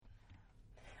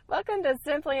Welcome to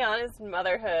Simply Honest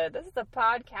Motherhood. This is a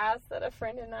podcast that a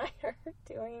friend and I are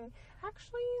doing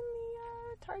actually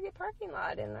in the Target parking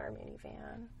lot in our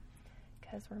minivan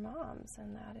because we're moms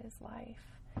and that is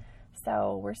life.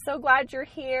 So we're so glad you're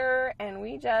here, and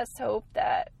we just hope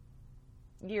that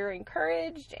you're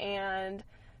encouraged and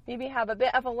maybe have a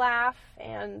bit of a laugh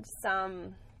and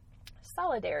some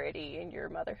solidarity in your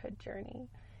motherhood journey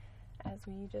as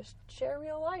we just share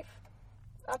real life,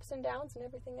 ups and downs and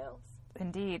everything else.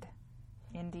 Indeed,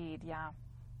 yeah.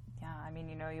 I mean,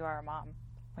 you know, you are a mom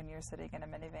when you're sitting in a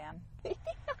minivan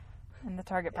in the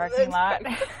Target parking lot.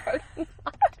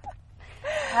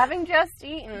 Having just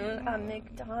eaten a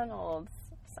McDonald's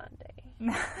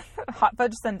sundae. Hot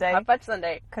fudge sundae. Hot fudge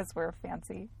sundae. Because we're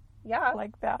fancy. Yeah.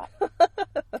 Like that.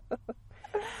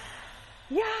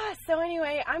 Yeah, so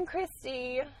anyway, I'm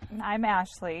Christy. And I'm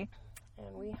Ashley.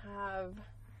 And we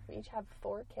each have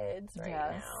 4 kids right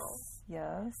now.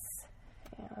 Yes.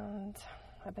 And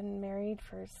I've been married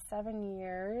for 7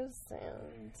 years,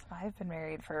 and I've been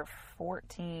married for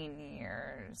 14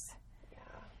 years.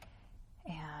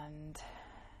 Yeah. And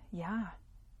yeah,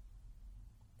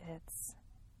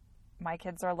 my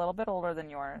kids are a little bit older than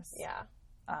yours. Yeah.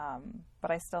 But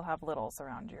I still have littles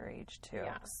around your age too.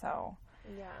 Yeah. So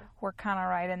yeah, we're kind of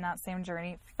right in that same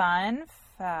journey. Fun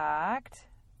fact,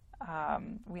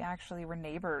 we actually were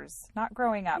neighbors, not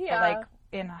growing up, but like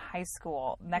in high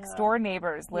school, next door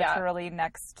neighbors, literally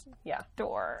next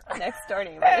door. Next door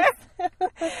neighbors.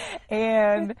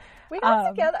 And we got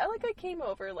together. I came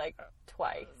over like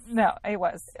twice. No, it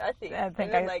was. I think and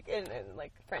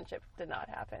friendship did not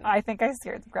happen. I think I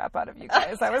scared the crap out of you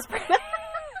guys. I was pretty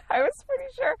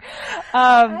sure.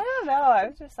 I don't know. I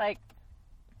was just like,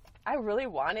 I really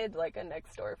wanted like a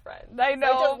next door friend. I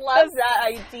know. I just loved that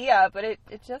idea, but it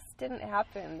just didn't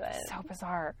happen then. So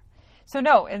bizarre. So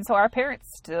our parents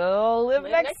still live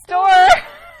next door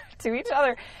to each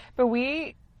other. But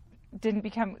we didn't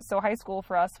become, so high school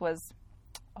for us was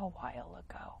a while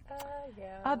ago.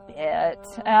 Yeah. A bit.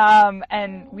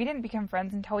 And we didn't become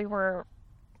friends until we were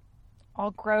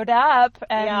all grown up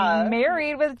and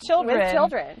married with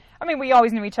children. I mean, we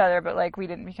always knew each other, but like we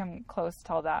didn't become close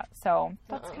till that. So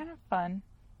that's kind of fun.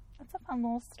 That's a fun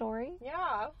little story.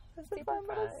 Yeah. It's a fun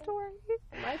little story.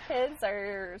 My kids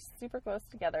are super close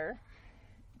together.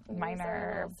 Mine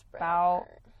are about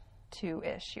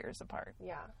 2-ish years apart.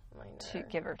 Yeah. Mine are.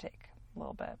 Give or take a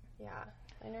little bit. Yeah.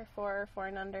 Mine are 4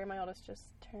 and under. My oldest just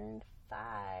turned 5.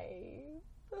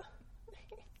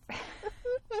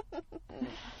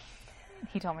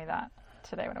 He told me that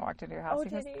today when I walked into your house. Oh, he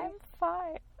goes, did he? I'm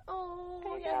 5.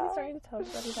 Oh, yeah, he's starting to tell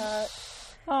everybody that.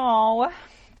 Oh,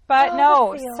 but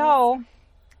no. So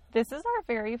this is our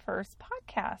very first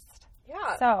podcast.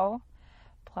 Yeah. So,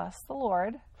 bless the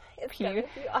Lord. It's going to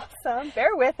be awesome.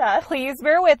 Bear with us. Please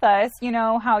bear with us. You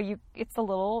know how it's a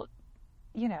little,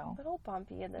 a little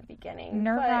bumpy in the beginning.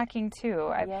 Nerve-wracking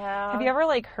too. Yeah. Have you ever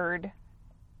heard,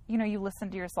 you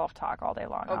listen to yourself talk all day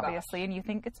long, obviously, and you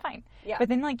think it's fine. Yeah. But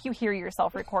then you hear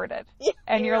yourself recorded.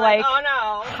 And you're like, oh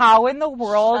no. How in the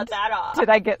world Shut that off.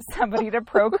 did I get somebody to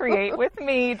procreate with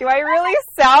me? Do I really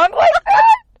sound like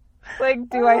that?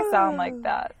 Do I sound like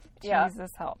that? Yeah.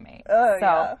 Jesus help me. Oh,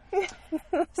 so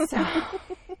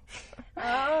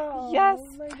oh, yes.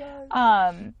 Oh my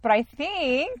God. But I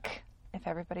think if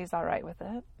everybody's all right with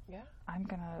it, I'm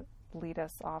gonna lead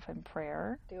us off in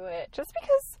prayer. Do it. Just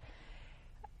because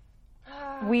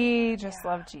we just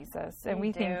love Jesus, and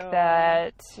we think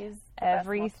that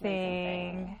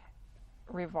everything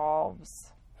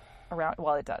revolves around.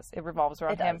 Well, it does. It revolves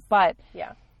around Him, but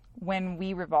when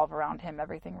we revolve around Him,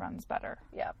 everything runs better.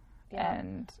 Yeah.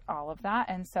 And all of that.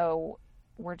 And so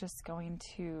we're just going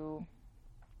to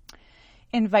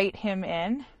invite Him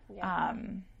in.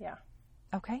 Yeah.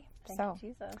 Okay. Thank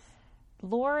you, Jesus.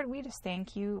 Lord, we just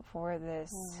thank you for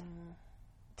this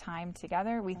time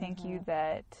together. We thank you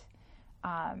that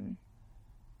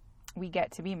we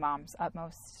get to be moms.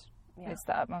 It's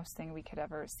the utmost thing we could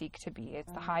ever seek to be.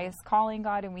 It's the highest calling,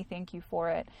 God, and we thank you for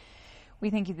it. We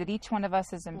thank you that each one of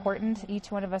us is important. Each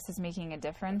one of us is making a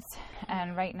difference.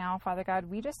 And right now, Father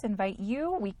God, we just invite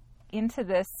you into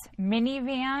this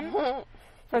minivan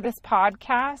for this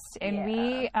podcast. And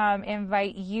we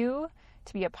invite you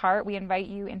to be a part. We invite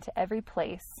you into every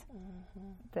place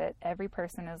that every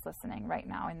person is listening right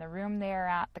now. In the room they are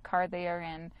at, the car they are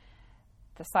in,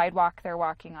 the sidewalk they're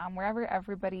walking on, wherever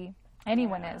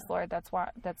anyone is, Lord, that's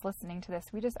listening to this.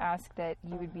 We just ask that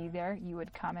you would be there, you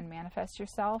would come and manifest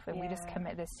yourself, and we just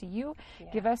commit this to you.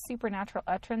 Give us supernatural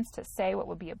utterance to say what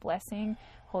would be a blessing.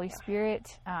 Holy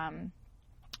Spirit,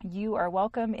 you are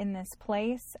welcome in this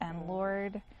place, and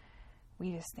Lord,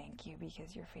 we just thank you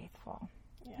because you're faithful.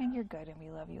 Yeah. And you're good, and we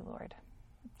love you, Lord.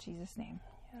 In Jesus' name.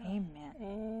 Yeah. Amen.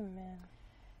 Amen.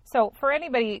 So for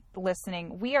anybody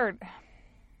listening, we're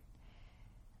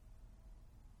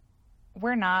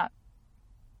not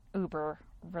uber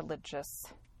religious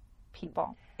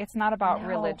people. It's not about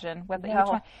religion.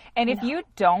 And if you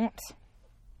don't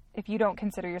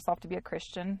consider yourself to be a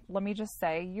Christian, let me just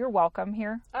say you're welcome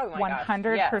here. Oh my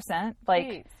 100%. Yes. Like,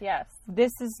 Please, yes.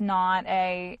 this is not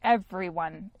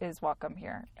everyone is welcome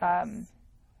here. Yes.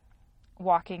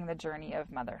 Walking the journey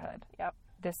of motherhood. Yep.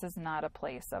 This is not a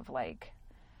place of like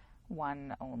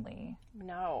one only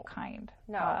kind.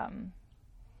 No.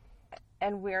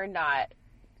 And we're not,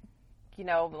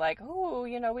 like, oh,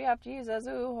 we have Jesus.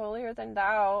 Ooh, holier than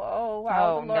thou. Oh,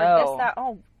 wow, the Lord, this, that.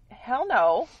 Oh, hell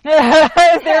no.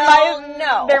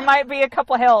 There might be a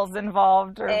couple hills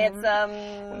involved. Or it's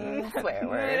swear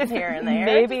words here and there.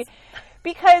 Maybe.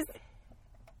 Because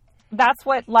that's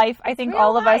what life, I think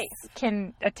all of us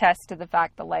can attest to the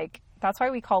fact that, like, that's why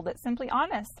we called it Simply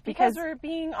Honest. Because we're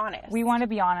being honest. We want to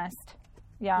be honest.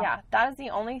 Yeah. Yeah, that is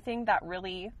the only thing that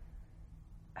really,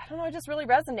 I don't know, it just really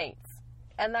resonates.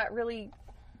 And that really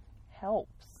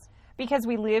helps. Because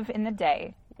we live in the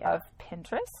day of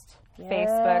Pinterest,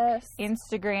 Facebook,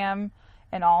 Instagram,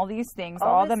 and all these things,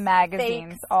 all the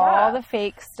magazines, all the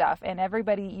fake stuff. And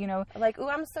everybody, like, ooh,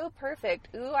 I'm so perfect.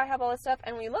 Ooh, I have all this stuff.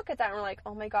 And we look at that and we're like,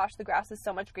 oh my gosh, the grass is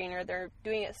so much greener. They're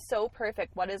doing it so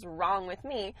perfect. What is wrong with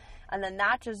me? And then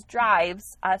that just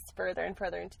drives us further and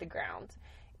further into the ground.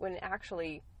 When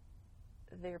actually,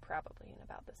 they're probably in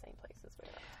about the same places we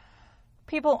are.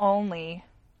 People only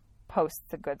post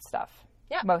the good stuff.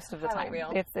 Yeah, most of the time.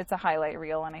 Reel. It's a highlight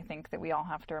reel, and I think that we all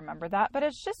have to remember that. But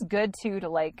it's just good too to,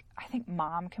 like, I think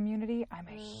mom community. I'm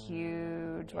a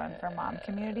huge one for mom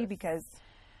community because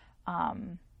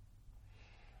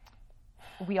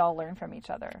we all learn from each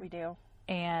other. We do.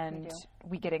 And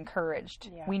we get encouraged.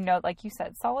 Yeah. We know, like you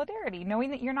said, solidarity.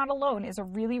 Knowing that you're not alone is a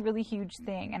really, really huge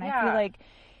thing. And I feel like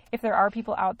if there are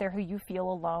people out there who you feel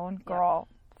alone, girl,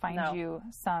 find you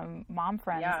some mom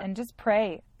friends and just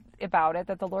pray about it,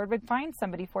 that the Lord would find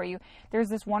somebody for you. There's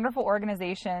this wonderful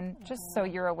organization, just so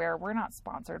you're aware, we're not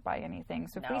sponsored by anything.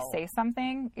 So if we say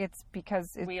something, it's because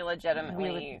we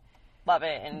legitimately love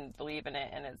it and believe in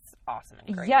it, and it's awesome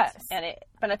and great. Yes. And it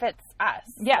benefits us.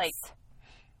 Yes.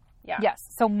 Yes.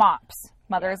 So MOPS,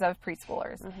 Mothers of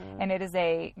Preschoolers. And it is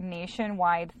a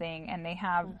nationwide thing, and they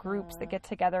have groups that get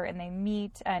together and they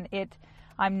meet, and it,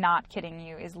 I'm not kidding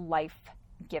you, is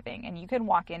life-giving. And you can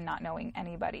walk in not knowing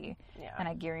anybody, and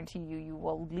I guarantee you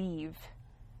will leave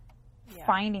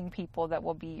finding people that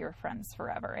will be your friends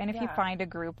forever. And if you find a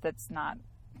group that's not,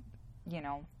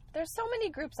 there's so many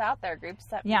groups out there, groups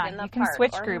that you can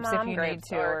switch groups if you need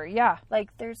to, or like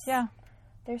there's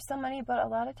so many, but a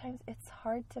lot of times it's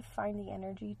hard to find the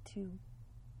energy to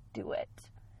do it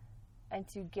and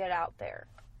to get out there.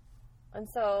 And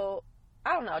so,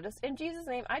 I don't know, just in Jesus'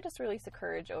 name, I just release the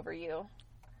courage over you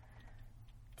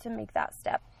to make that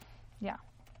step. Yeah.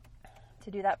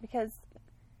 To do that, because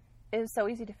it is so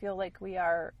easy to feel like we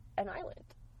are an island.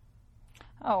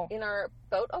 Oh. In our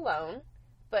boat alone,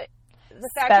 but the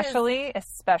fact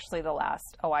especially the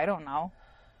last, I don't know,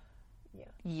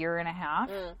 year and a half.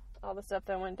 All the stuff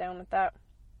that went down with that.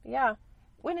 Yeah.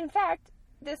 When in fact,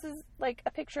 this is like a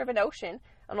picture of an ocean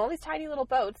on all these tiny little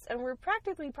boats, and we're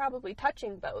practically probably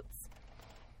touching boats.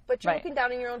 But you're looking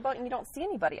down in your own boat and you don't see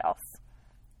anybody else.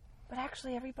 But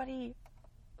actually everybody,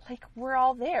 like, we're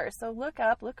all there. So look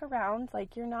up, look around,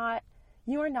 like you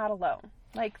are not alone.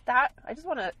 Like that, I just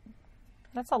want to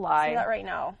That's a lie. say that right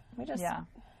now. It's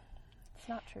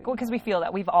not true. Well, because we feel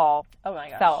that we've all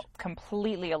felt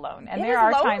completely alone. And there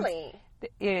are times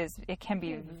it can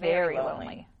be very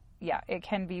lonely. Yeah, it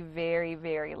can be very,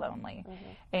 very lonely.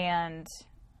 And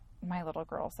my little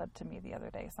girl said to me the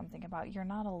other day something about, you're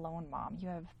not alone, Mom. You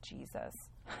have Jesus.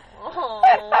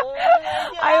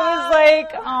 I was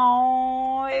like,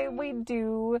 we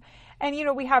do. And,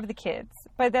 we have the kids.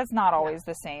 But that's not always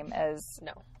the same as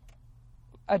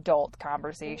adult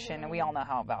conversation. And we all know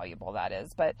how valuable that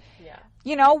is. But,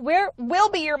 we'll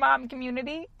be your mom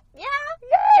community. Yeah.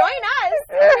 Join us.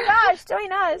 Oh my gosh,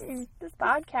 join us. This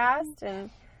podcast, and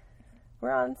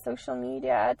we're on social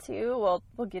media too.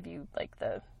 We'll give you like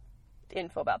the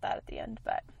info about that at the end.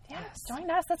 But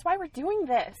join us. That's why we're doing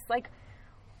this. Like,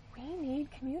 we need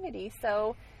community.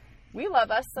 So we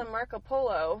love us some Marco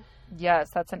Polo. Yes,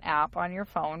 that's an app on your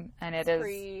phone, and it's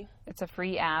free. It's a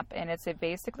free app, and it's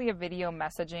basically a video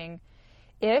messaging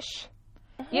ish.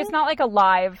 It's not like a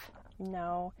live.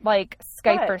 No. Like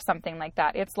Skype or something like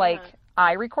that. It's like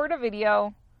I record a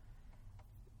video,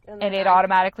 And it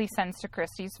automatically sends to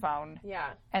Christy's phone.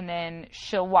 Yeah. And then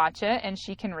she'll watch it and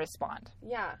she can respond.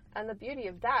 Yeah. And the beauty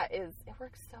of that is it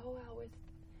works so well with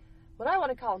what I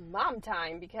want to call mom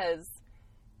time, because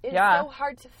it's so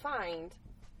hard to find,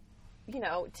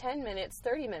 10 minutes,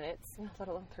 30 minutes, let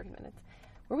alone 30 minutes,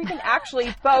 where we can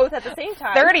actually both at the same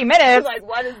time. 30 minutes? Like,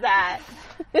 what is that?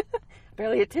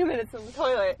 Barely had 2 minutes in the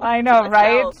toilet. I know,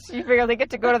 right? You barely get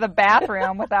to go to the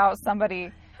bathroom without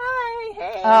somebody. Hi,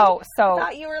 hey. Oh, so. I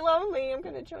thought you were lonely. I'm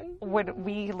going to join you.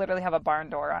 We literally have a barn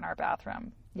door on our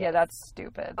bathroom. Yeah, that's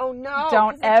stupid. Oh, no.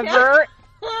 Don't ever.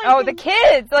 Oh, the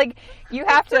kids. Like, you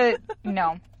have to.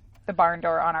 No. The barn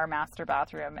door on our master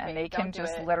bathroom. And they can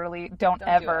just literally. Don't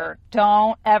ever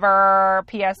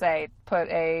PSA put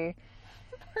a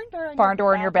barn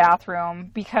door in your bathroom,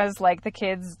 because like the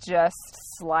kids just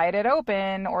slide it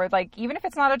open, or like even if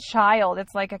it's not a child,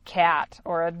 it's like a cat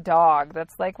or a dog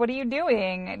that's like, what are you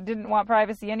doing? Didn't want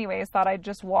privacy anyways, thought I'd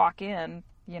just walk in.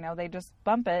 They just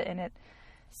bump it and it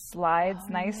slides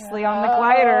nicely on the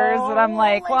gliders, and I'm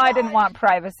like, well, I didn't want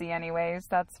privacy anyways,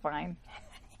 that's fine.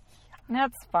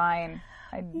 That's fine.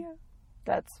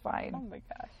 That's fine. Oh my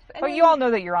gosh. But you all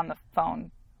know that you're on the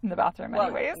phone in the bathroom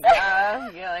anyways. Yeah,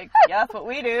 you're like, that's what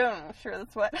we do. I'm sure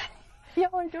that's what y'all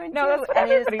are doing no, too. that's what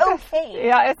everybody does. Okay.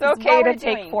 Yeah, it's okay to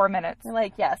take 4 minutes. You're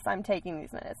like, yes, I'm taking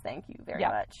these minutes. Thank you very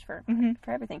much for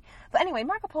everything. But anyway,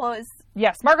 Marco Polo is...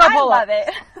 Yes, Marco Polo. I love it.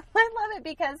 I love it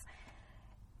because,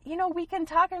 we can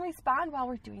talk and respond while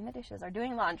we're doing the dishes or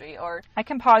doing laundry, or... I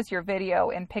can pause your video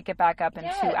and pick it back up in 2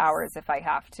 hours if I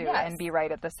have to, and be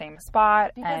right at the same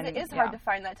spot. Because it is hard to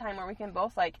find that time where we can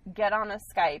both, get on a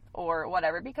Skype or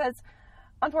whatever, because,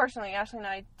 unfortunately, Ashley and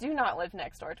I do not live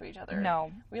next door to each other.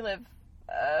 No. We live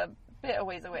a bit a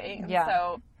ways away. And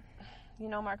so,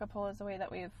 Marco Polo is a way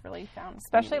that we've really found.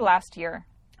 Especially last year.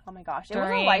 Oh my gosh. It was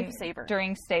a lifesaver.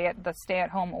 During the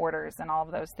stay-at-home orders and all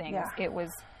of those things. Yeah. It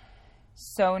was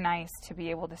so nice to be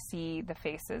able to see the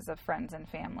faces of friends and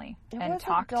family and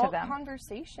talk to them. It was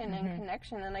conversation and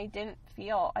connection, and I didn't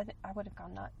feel... I would have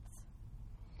gone nuts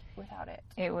without it.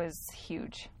 It was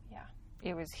huge. Yeah.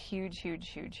 It was huge, huge,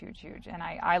 huge, huge, huge. And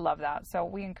I love that. So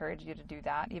we encourage you to do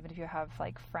that, even if you have,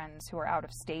 friends who are out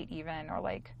of state even, or,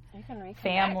 you can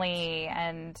family.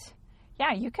 And,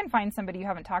 yeah, you can find somebody you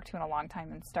haven't talked to in a long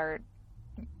time and start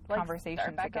conversations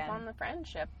start back again. Up on the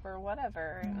friendship or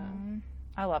whatever.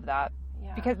 I love that.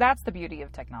 Yeah. Because that's the beauty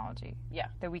of technology. Yeah.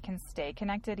 That we can stay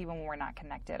connected even when we're not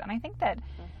connected. And I think that...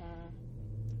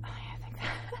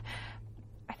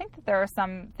 I think that there are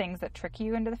some things that trick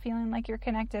you into the feeling like you're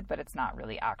connected, but it's not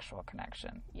really actual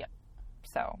connection. Yep.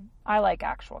 So, I like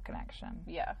actual connection.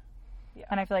 Yeah. Yeah.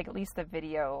 And I feel like at least the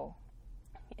video...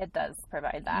 It does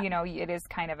provide that. It is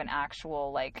kind of an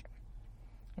actual,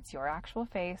 it's your actual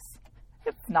face.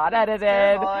 It's not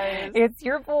edited. It's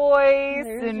your voice.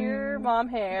 There's and your mom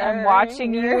hair. I'm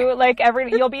watching you.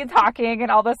 You'll be talking,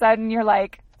 and all of a sudden you're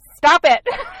like, stop it.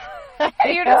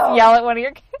 You just yell at one of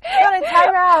your kids. Gotta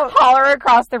time out. Holler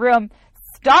across the room,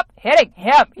 stop hitting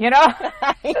him,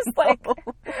 just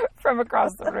from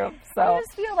across the room. So you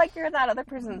just feel like you're in that other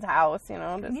person's house, Just,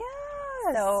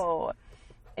 yes. So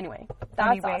anyway,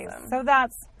 that's awesome. So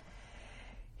that's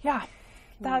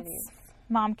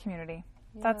mom community.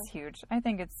 Yeah. That's huge. I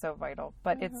think it's so vital,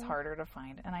 but it's harder to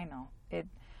find, and I know it.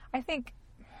 I think,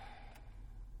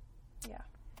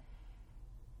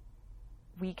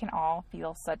 we can all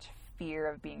feel such fear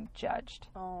of being judged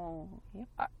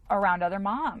around other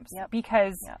moms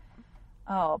because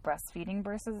breastfeeding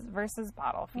versus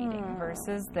bottle feeding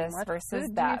versus this versus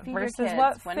that versus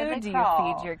what food do you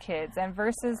feed your kids, and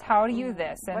versus how do you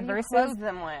this, and versus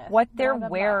what they're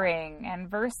wearing, and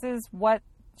versus what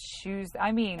shoes.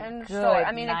 I mean, it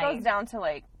goes down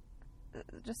to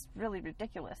just really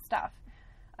ridiculous stuff.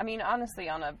 I mean, honestly,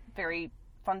 on a very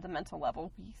fundamental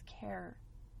level, we care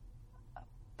a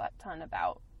butt ton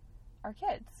about our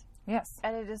kids. Yes.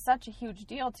 And it is such a huge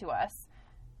deal to us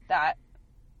that,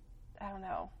 I don't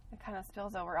know, it kind of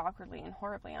spills over awkwardly and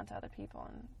horribly onto other people,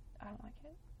 and I don't like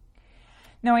it.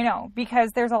 No, I know, because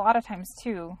there's a lot of times,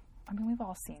 too, we've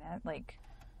all seen it,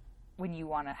 when you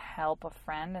want to help a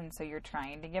friend, and so you're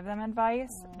trying to give them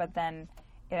advice, but then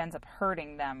it ends up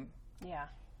hurting them. Yeah.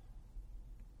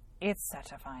 It's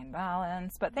such a fine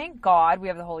balance, but thank God we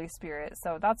have the Holy Spirit,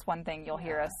 so that's one thing you'll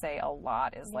hear us say a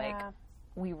lot is,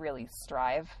 we really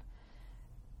strive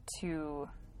to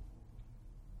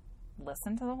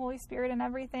listen to the Holy Spirit and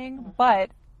everything, but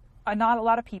not a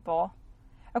lot of people.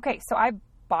 Okay, so I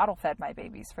bottle fed my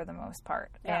babies for the most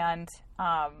part, and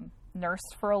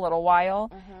nursed for a little while,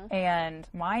 and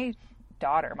my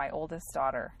oldest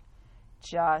daughter,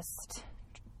 just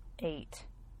ate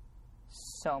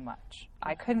so much.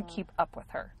 I couldn't keep up with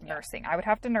her nursing. I would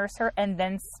have to nurse her and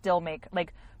then still make,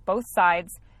 like, both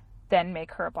sides, then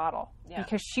make her a bottle. Yeah.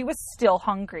 Because she was still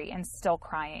hungry and still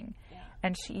crying. Yeah.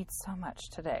 And she eats so much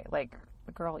today. Like,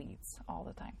 the girl eats all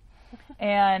the time.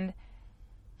 And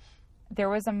there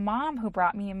was a mom who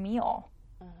brought me a meal,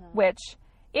 which,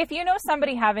 if you know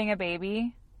somebody having a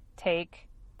baby, take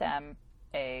them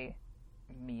a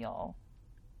meal.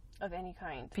 Of any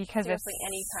kind. Because seriously, it's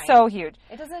any kind. so huge.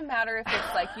 It doesn't matter if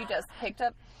it's like you just picked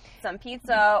up some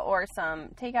pizza or some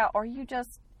takeout, or you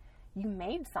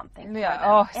made something. Yeah. For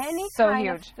them. Oh, any so kind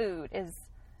huge. of food is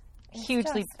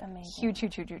Hugely just amazing.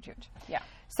 huge. Yeah.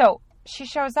 So she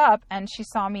shows up and she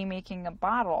saw me making a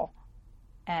bottle,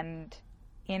 and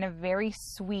in a very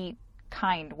sweet,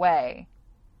 kind way,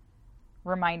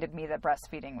 reminded me that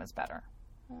breastfeeding was better.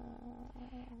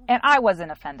 And I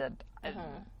wasn't offended.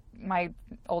 My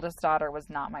oldest daughter was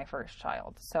not my first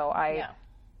child, so I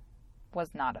was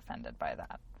not offended by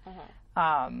that.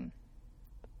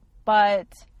 But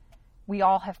we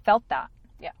all have felt that.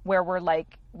 Yeah. Where we're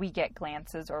like, we get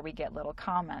glances or we get little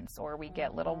comments or we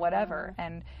get little whatever.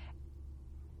 And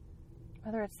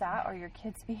whether it's that or your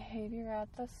kid's behavior at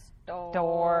the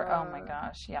store. Oh my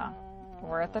gosh, yeah.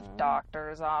 Or at the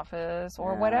doctor's office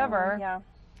or whatever. Yeah.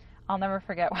 I'll never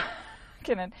forget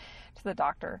getting to the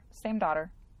doctor. Same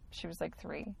daughter. She was like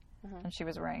 3, and she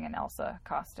was wearing an Elsa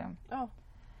costume. Oh.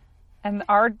 And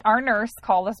our nurse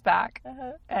called us back,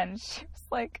 and she was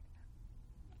like,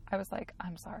 I was like,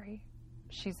 I'm sorry.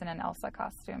 She's in an Elsa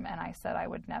costume, and I said I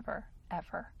would never,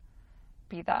 ever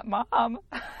be that mom.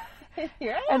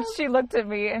 And she looked at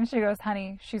me, and she goes,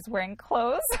 honey, she's wearing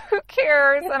clothes. Who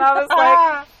cares? And I was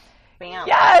like, bam.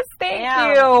 Yes, thank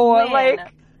you. Man.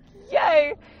 Like,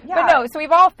 yay. Yeah. But no, so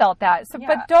we've all felt that. So, Yeah.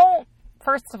 but don't,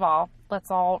 first of all, let's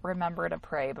all remember to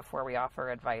pray before we offer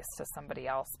advice to somebody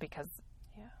else, because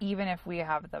even if we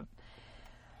have the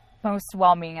most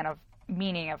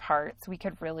meaning of hearts, we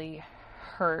could really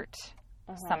hurt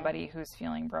somebody who's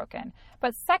feeling broken.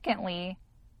 But secondly,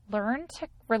 learn to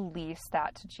release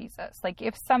that to Jesus. Like,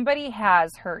 if somebody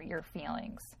has hurt your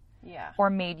feelings or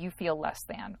made you feel less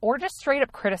than, or just straight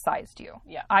up criticized you.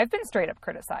 Yeah. I've been straight up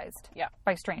criticized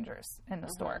by strangers in the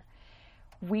Mm-hmm. store.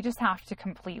 We just have to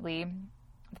completely,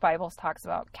 the Bible talks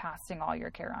about casting all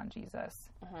your care on Jesus.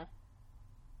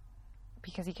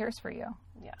 Because he cares for you.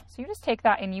 Yeah. So you just take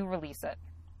that and you release it.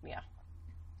 Yeah.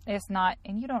 It's not,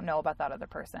 and you don't know about that other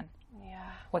person. Yeah.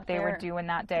 What they were doing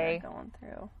that day. Going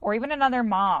through. Or even another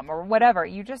mom or whatever.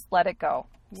 You just let it go.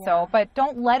 Yeah. So, but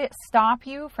don't let it stop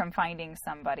you from finding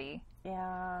somebody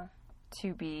Yeah.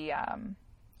 to be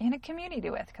in a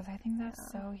community with, because I think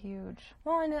that's so huge.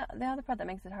 Well, and the other part that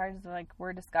makes it hard is, like,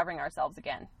 we're discovering ourselves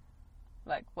again.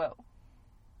 Like, whoa.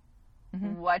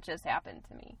 What just happened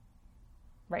to me?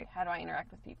 Right. How do I interact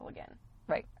with people again?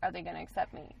 Right. Are they going to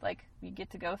accept me? Like, you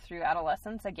get to go through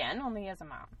adolescence again, only as a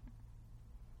mom.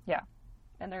 Yeah.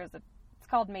 And it's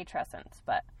called matrescence,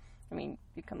 but, I mean,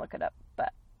 you can look it up,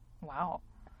 but. Wow.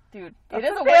 Dude, That's it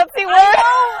is a a fancy word.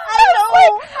 I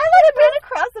know. I let it run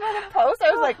across another post.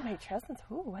 I was like, matrescence?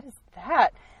 Ooh, what is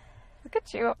that? Look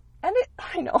at you. And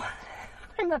I know.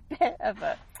 I'm a bit of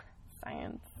a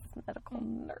science medical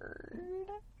nerd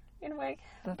in a way.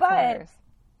 But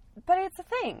it's a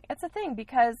thing. It's a thing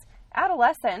because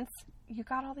adolescence, you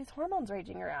got all these hormones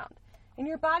raging around. And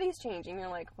your body's changing. You're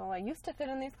like, well, I used to fit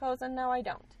in these clothes and now I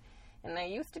don't. And I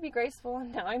used to be graceful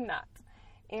and now I'm not.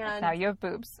 And now you have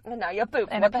boobs. And now you have boobs.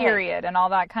 And a period and all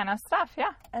that kind of stuff,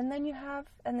 yeah. And then you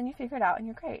figure it out and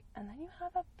you're great. And then you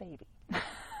have a baby.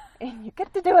 And you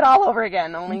get to do it all over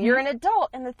again, only you're an adult.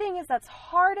 And the thing is that's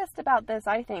hardest about this,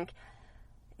 I think,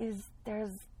 is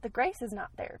the grace is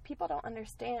not there. People don't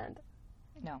understand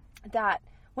that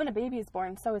when a baby is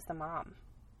born, so is the mom.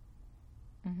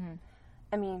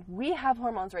 I mean, we have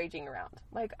hormones raging around.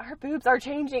 Like, our boobs are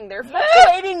changing. They're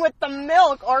fluctuating with the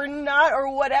milk or not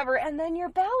or whatever. And then your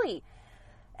belly.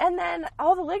 And then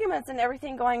all the ligaments and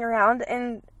everything going around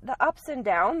and the ups and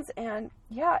downs. And,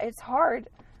 yeah, it's hard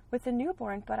with the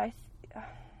newborn. But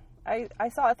I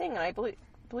saw a thing, and I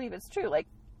believe it's true. Like,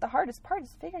 the hardest part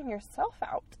is figuring yourself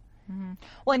out.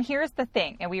 Well, and here's the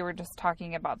thing. And we were just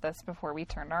talking about this before we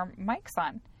turned our mics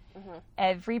on.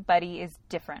 Everybody is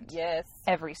different. Yes.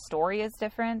 Every story is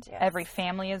different. Yes. Every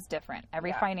family is different.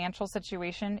 Every financial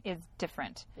situation is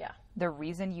different. Yeah. The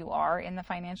reason you are in the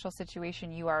financial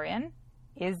situation you are in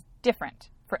is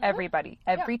different for everybody.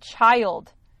 Every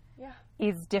child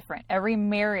is different. Every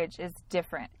marriage is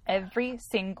different. Every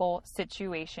single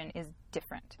situation is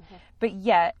different. But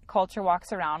yet, culture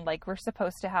walks around like we're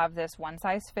supposed to have this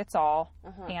one-size-fits-all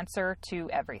answer to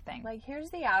everything. Like, here's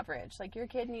the average. Like, your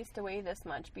kid needs to weigh this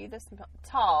much, be this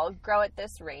tall, grow at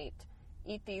this rate,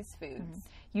 eat these foods.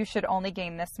 You should only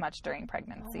gain this much during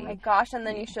pregnancy. Oh my gosh, and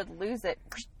then you should lose it.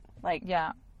 Like,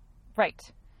 yeah, right.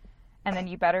 And then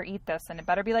you better eat this, and it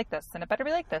better be like this, and it better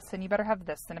be like this, and you better have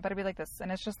this, and it better be like this.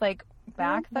 And it's just like,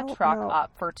 back the truck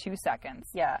up for 2 seconds.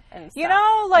 Yeah. And you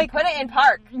know, like... And put it in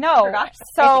park. No. For gosh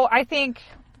So I think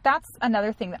that's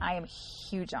another thing that I am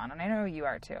huge on, and I know you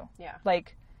are too. Yeah.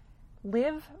 Like,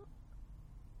 live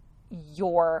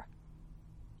your...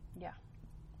 Yeah.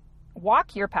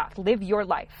 Walk your path. Live your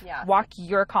life. Yeah. Walk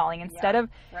your calling. Instead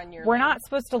of... We're not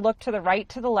supposed to look to the right,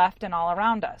 to the left, and all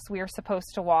around us. We are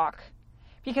supposed to walk...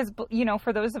 Because, you know,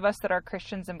 for those of us that are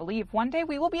Christians and believe, one day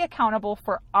we will be accountable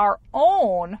for our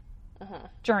own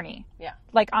journey. Yeah.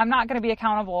 Like, I'm not going to be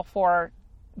accountable for,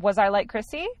 was I like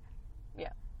Chrissy? Yeah.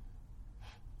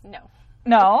 No.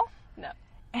 No. No.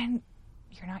 And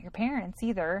you're not your parents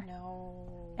either.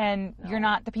 No. And you're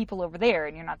not the people over there,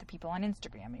 and you're not the people on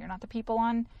Instagram, and you're not the people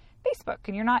on Facebook,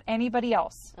 and you're not anybody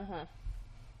else.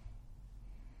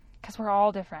 Because we're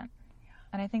all different.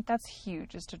 And I think that's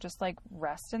huge, is to just, like,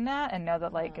 rest in that and know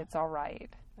that, like, it's all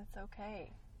right. That's okay.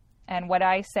 And what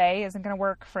I say isn't going to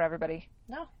work for everybody.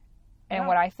 No. And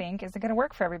what I think isn't going to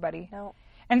work for everybody. No.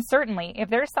 And certainly, if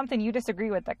there's something you disagree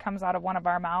with that comes out of one of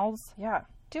our mouths,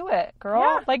 do it, girl.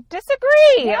 Yeah. Like,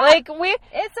 disagree. Yeah. Like,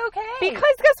 it's okay.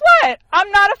 Because guess what?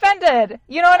 I'm not offended.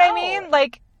 You know what I mean?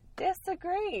 Like,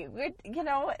 disagree.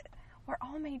 We're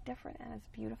all made different, and it's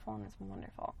beautiful and it's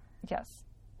wonderful. Yes.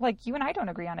 Like, you and I don't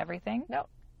agree on everything. No.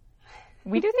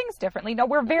 We do things differently. No,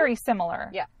 we're very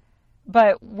similar. Yeah.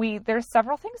 But there's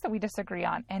several things that we disagree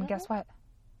on. And guess what?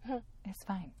 It's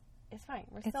fine. It's fine.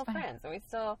 We're still friends. And we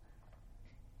still,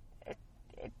 it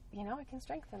can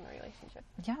strengthen the relationship.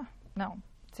 Yeah. No,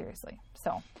 seriously.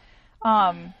 So,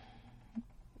 but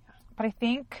I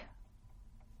think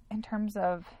in terms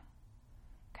of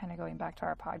kind of going back to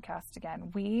our podcast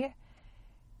again,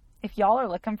 if y'all are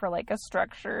looking for like a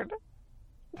structured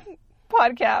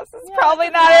podcast, it's probably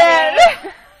not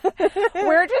it.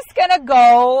 We're just gonna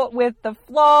go with the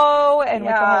flow and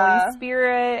with the Holy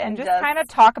Spirit and just kind of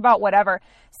talk about whatever.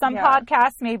 Some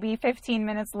podcasts may be 15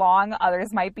 minutes long,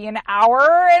 others might be an hour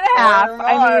and a half.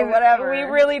 I mean, whatever. We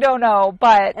really don't know,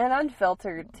 but and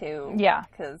unfiltered too. Yeah,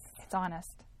 because it's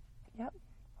honest. Yep,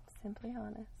 simply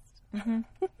honest.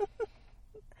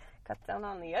 Cuts down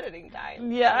on the editing time.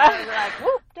 Yeah, we're like,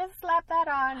 whoop, just slap that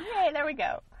on. Yay, there we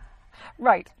go.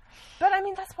 Right. But I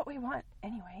mean, that's what we want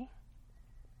anyway.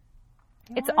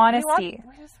 It's honesty.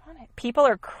 We just want it. People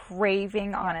are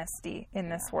craving honesty in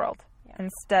this world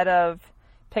instead of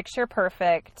picture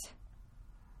perfect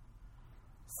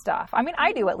stuff. I mean,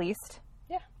 I do at least.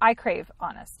 Yeah. I crave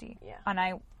honesty. Yeah. And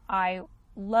I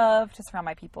love to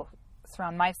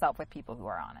surround myself with people who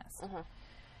are honest.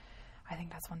 I think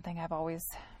that's one thing I've always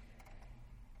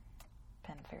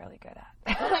been fairly good at.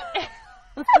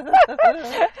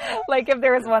 Like, if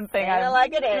there was one thing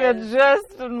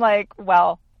I'm like,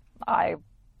 well, I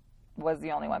was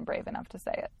the only one brave enough to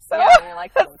say it. So I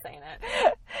like that I'm saying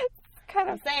it.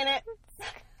 I'm saying it.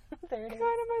 There it is. Kind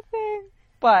of my thing.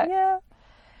 But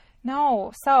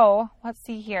no. So let's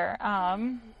see here.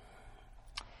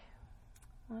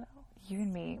 You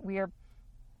and me, we're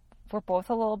both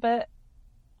a little bit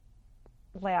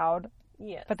loud.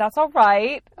 Yes. But that's all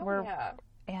right. We're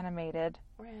animated.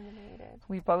 We're animated.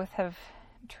 We both have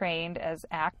trained as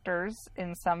actors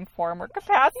in some form or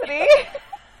capacity.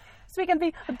 So we can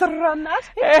be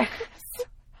dramatic.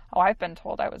 Oh, I've been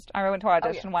told I went to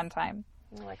audition one time.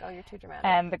 You're like, you're too dramatic.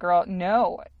 And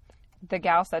the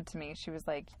gal said to me, she was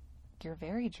like, "You're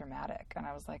very dramatic." And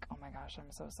I was like, "Oh my gosh,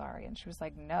 I'm so sorry." And she was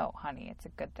like, "No, honey, it's a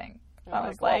good thing." I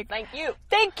was like, well, thank you.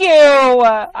 Thank you.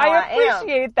 I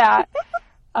appreciate that.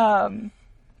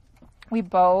 We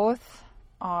both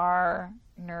are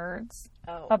nerds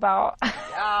about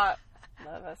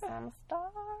love us some Star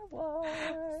Wars.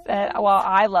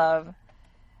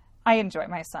 I enjoy,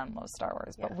 my son loves Star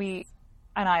Wars, but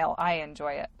I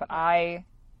enjoy it, but I'm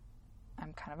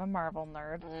kind of a Marvel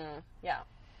nerd.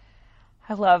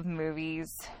 I love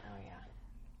movies.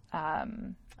 I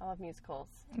love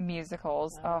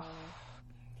musicals. Oh.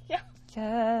 Yeah.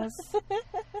 Yes.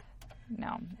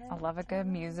 No, I love a good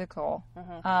musical.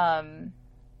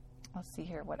 Let's see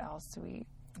here. What else do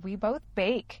we both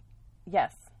bake.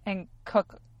 Yes. And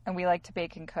cook, and we like to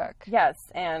bake and cook. Yes,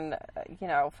 and,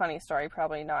 funny story,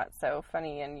 probably not so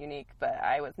funny and unique, but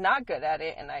I was not good at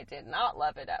it, and I did not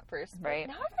love it at first. Right.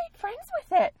 Now I've made friends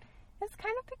with it. it's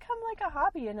kind of become like a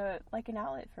hobby and an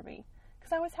outlet for me.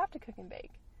 Because I always have to cook and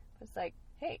bake. It's like,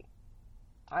 hey,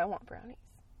 I want brownies.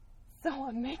 So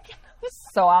I'm making them.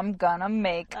 So I'm gonna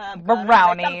make I'm brownies.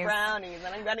 gonna make the brownies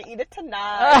and I'm gonna eat it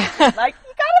tonight. Like,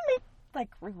 you gotta make, like,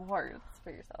 rewards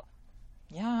for yourself.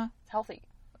 Yeah. It's healthy.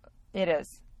 It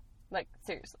is. Like,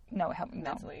 seriously. No.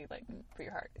 Mentally, like, for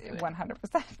your heart. Do it.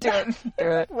 100%. Do it.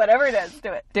 Do it. Whatever it is,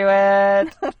 do it. Do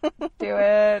it. Do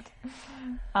it.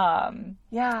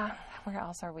 Yeah. Where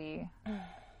else are we?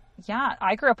 Yeah,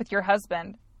 I grew up with your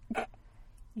husband.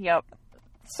 Yep.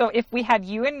 So if we had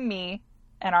you and me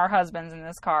and our husbands in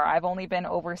this car, I've only been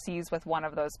overseas with one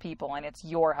of those people, and it's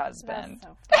your husband.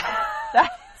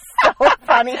 That's so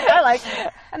funny.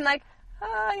 I'm like,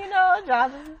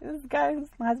 Josh, this guy,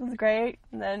 my husband's great.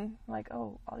 And then I'm like,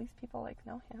 oh, all these people, like,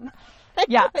 know him.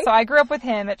 Yeah, so I grew up with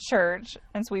him at church,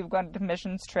 and so we've gone to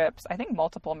missions trips. I think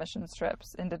multiple missions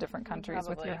trips into different countries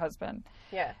with your husband.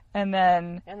 Yeah. And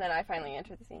then I finally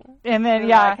entered the scene. And then,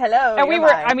 yeah. Like, hello. And we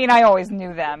were, I mean, I always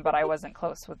knew them, but I wasn't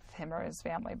close with him or his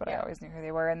family, but I always knew who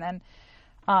they were. And then,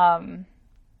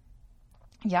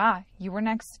 you were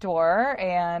next door,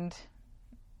 and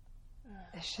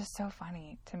it's just so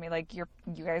funny to me. Like, you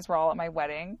guys were all at my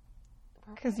wedding.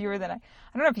 Because you were then, I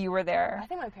don't know if you were there. I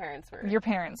think my parents were. Your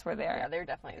parents were there. Yeah, they were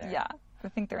definitely there. Yeah. I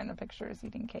think they're in the pictures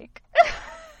eating cake.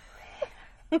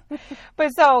 But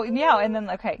so, yeah, and then,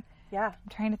 okay. Yeah. I'm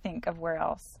trying to think of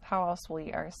how else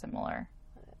we are similar.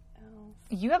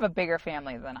 You have a bigger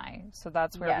family than I, so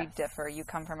that's where we differ. You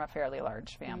come from a fairly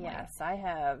large family. Yes, I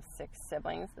have 6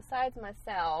 siblings besides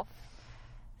myself.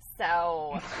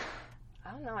 So,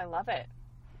 I don't know, I love it.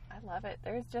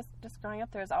 There's just growing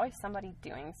up, there's always somebody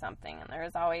doing something, and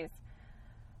there's always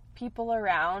people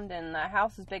around, and the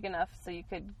house is big enough so you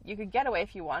could get away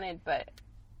if you wanted, but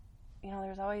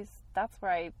there's always, that's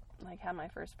where I had my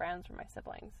first friends were my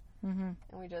siblings. Mm-hmm.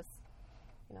 And we just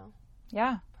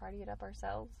party it up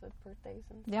ourselves at birthdays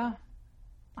and stuff. Yeah.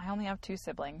 I only have 2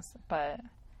 siblings,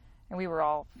 and we were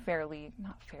all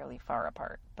not fairly far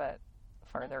apart, but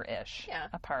farther-ish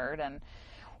apart, and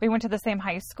we went to the same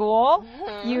high school,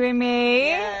 you and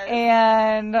me,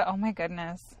 and oh my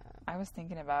goodness, I was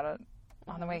thinking about it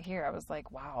on the way here. I was like,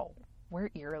 wow,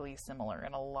 we're eerily similar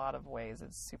in a lot of ways.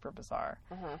 It's super bizarre.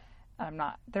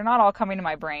 They're not all coming to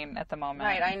my brain at the moment,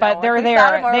 right, I know. But they're there.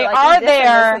 They are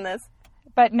there,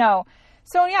 but no.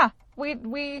 So yeah,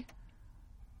 we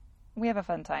have a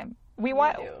fun time. We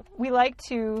like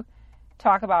to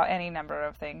talk about any number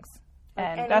of things,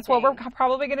 and that's what we're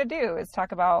probably going to do is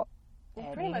talk about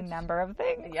any number of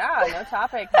things. Yeah, no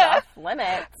topics off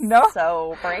limits. No.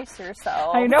 So brace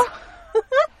yourself. I know.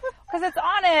 Because it's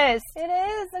honest. It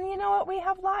is. And you know what? We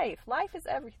have life. Life is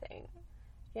everything.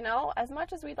 As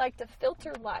much as we'd like to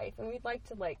filter life and we'd like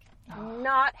to,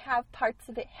 not have parts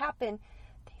of it happen,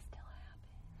 they still happen.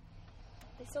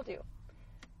 They still do.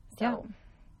 So,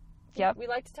 yep. We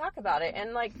like to talk about it.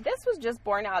 And, this was just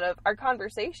born out of our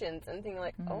conversations and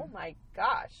thinking, oh my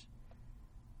gosh.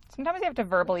 Sometimes you have to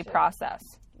verbally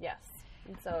process. Yes.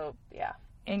 And so, yeah.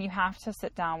 And you have to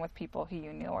sit down with people who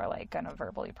you know are, going to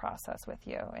verbally process with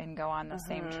you and go on the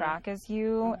same track as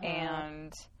you.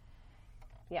 And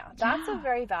yeah, that's a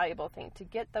very valuable thing, to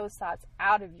get those thoughts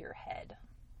out of your head.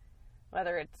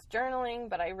 Whether it's journaling,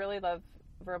 but I really love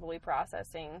verbally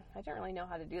processing. I didn't really know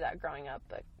how to do that growing up,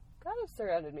 but God has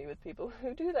surrounded me with people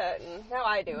who do that, and now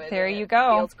I do it. There you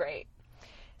go. It feels great.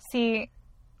 See,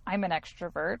 I'm an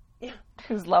extrovert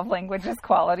whose love language is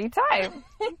quality time.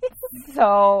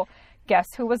 So, guess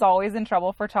who was always in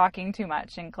trouble for talking too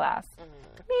much in class?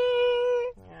 Me.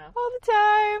 Yeah. All the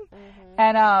time.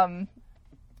 And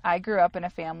I grew up in a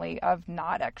family of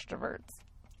not extroverts.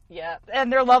 Yeah.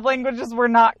 And their love languages were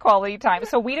not quality time.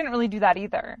 So we didn't really do that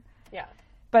either. Yeah.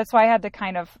 But so I had to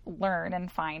kind of learn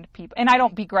and find people. And I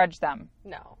don't begrudge them.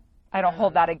 No. I don't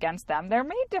hold that against them. They're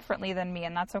made differently than me,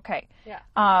 and that's okay. Yeah.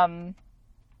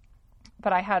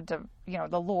 But I had to,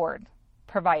 the Lord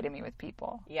provided me with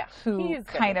people who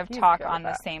kind of talk on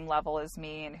the same level as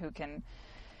me and who can,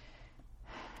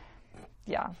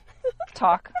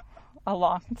 talk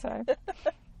alongside.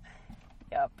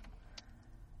 Yep.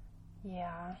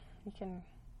 Yeah. It's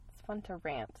fun to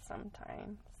rant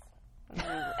sometimes.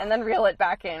 And then reel it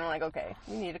back in. I'm like, okay,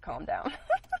 you need to calm down.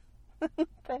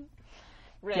 Then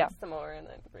rant some more and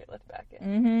then reel it back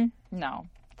in. No.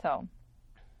 So.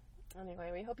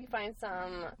 Anyway, we hope you find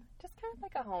some, just kind of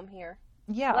like a home here.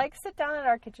 Yeah. Sit down at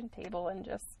our kitchen table and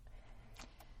just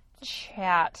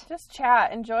chat. Just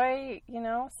chat. Enjoy,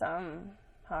 some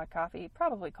hot coffee,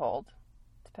 probably cold,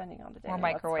 depending on the day. Or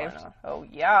microwaved. Oh,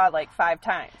 yeah, 5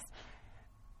 times.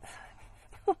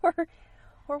 or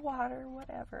water,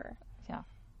 whatever. Yeah.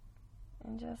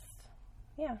 And just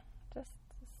Yeah, just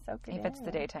soak it in. If it's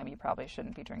the daytime, you probably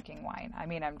shouldn't be drinking wine. I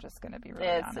mean, I'm just going to be really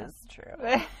This honest. is true.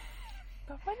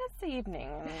 But when it's the evening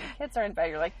and the kids are in bed,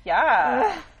 you're like,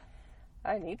 yeah,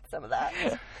 I need some of that.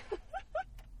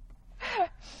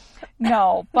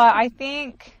 No, but I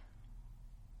think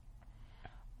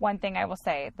one thing I will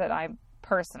say that I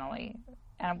personally,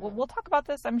 and we'll talk about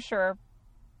this, I'm sure,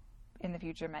 in the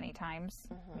future many times,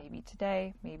 maybe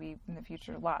today, maybe in the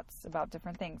future, lots about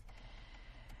different things.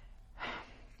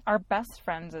 Our best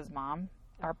friends as mom,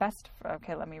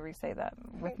 okay, let me re-say that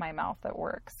with my mouth that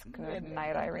works. Good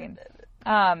night, Irene.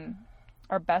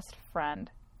 Our best friend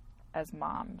as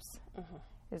moms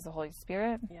is the Holy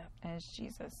Spirit and it's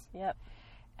Jesus. Yep.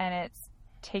 And it's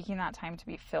taking that time to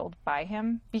be filled by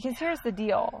him. Because here's the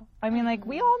deal. I mean, like,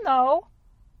 we all know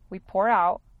we pour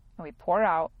out and we pour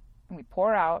out and we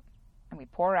pour out and we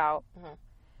pour out. And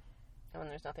when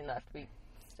there's nothing left, we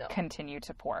still continue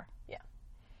to pour. Yeah.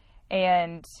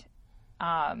 And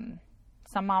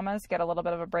some mamas get a little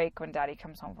bit of a break when daddy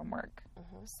comes home from work.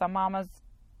 Some mamas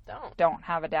don't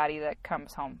have a daddy that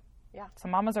comes home. Yeah.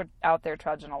 Some mamas are out there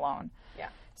trudging alone. Yeah.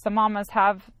 Some mamas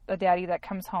have a daddy that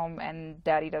comes home and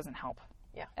daddy doesn't help.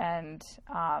 Yeah. And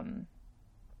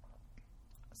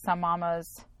some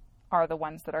mamas are the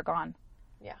ones that are gone.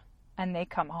 Yeah. And they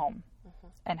come home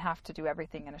and have to do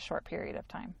everything in a short period of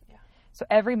time. Yeah. So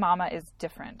every mama is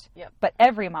different. Yep. But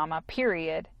every mama,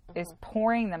 period, is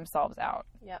pouring themselves out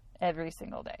every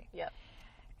single day. Yep.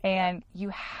 And you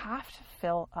have to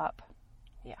fill up.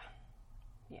 Yeah.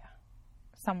 Yeah.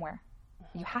 Somewhere.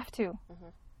 You have to.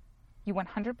 You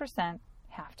 100%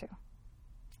 have to.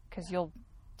 Because you'll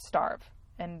starve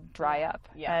and dry up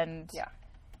and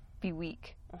be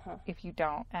weak if you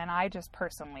don't. And I just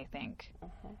personally think,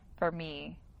 for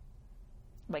me,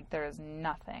 like, there is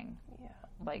nothing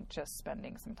like just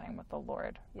spending some time with the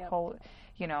Lord.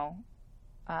 You know,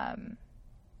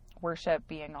 worship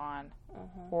being on,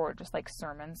 or just like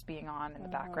sermons being on in the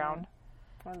background.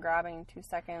 Or grabbing 2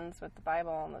 seconds with the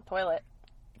Bible on the toilet.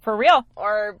 For real.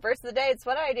 Or verse of the day, it's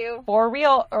what I do. For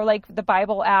real. Or like the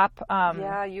Bible app.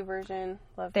 YouVersion.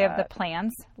 Love they have the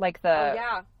plans, like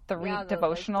the devotional.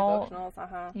 Like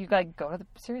devotionals, You like go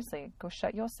go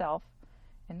shut yourself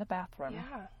in the bathroom.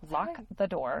 Yeah. Lock the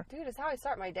door. Dude, it's how I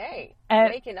start my day.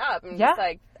 And waking up and just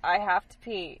like, I have to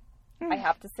pee. I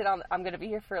have to sit on, I'm going to be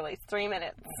here for at least 3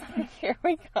 minutes. Here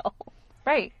we go.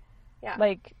 Right. Yeah.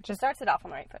 Like, just starts it off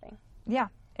on the right footing. Yeah.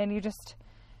 And you just,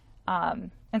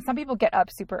 and some people get up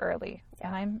super early. Yeah.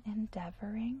 And I'm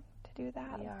endeavoring to do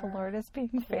that. The Lord is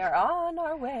being We are on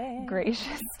our way.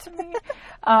 Gracious to me.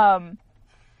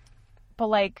 But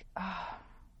like,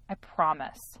 I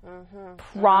promise.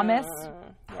 Promise.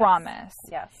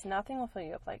 Yes. Nothing will fill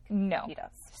you up like he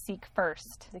does. Seek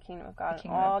first the kingdom of God.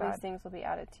 And all these things will be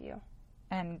added to you.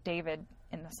 And David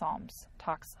in the Psalms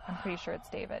talks, I'm pretty sure it's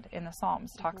David in the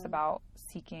Psalms, talks about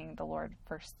seeking the Lord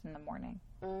first in the morning.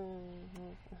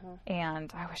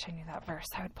 And I wish I knew that verse.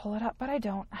 I would pull it up, but I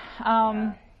don't.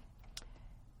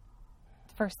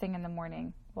 First thing in the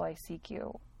morning will I seek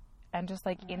you. And just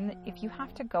like if you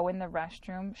have to go in the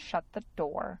restroom, shut the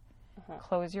door,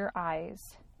 close your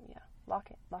eyes. Yeah.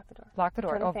 Lock it. Lock the door. Lock the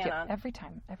door. Turn the fan on. Every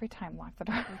time, lock the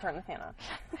door. And turn the fan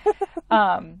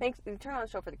on. Turn on a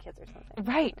show for the kids or something.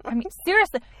 Right. I mean,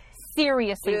 seriously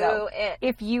Do though. it.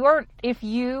 If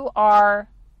you are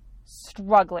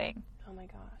struggling, oh my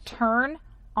gosh, turn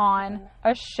on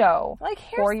a show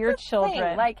for your children.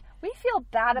 Thing. Like, we feel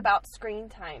bad about screen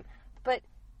time, but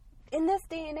in this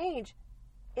day and age,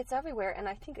 it's everywhere, and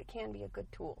I think it can be a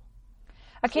good tool.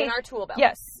 Okay. In our tool belt.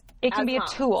 Yes. It can be a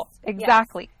tool.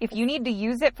 Exactly. Yes. If you need to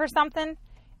use it for something,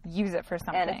 use it for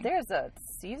something. And if there's a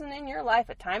season in your life,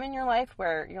 a time in your life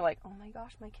where you're like, oh my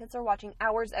gosh, my kids are watching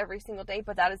hours every single day,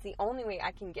 but that is the only way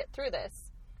I can get through this,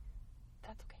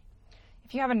 that's okay.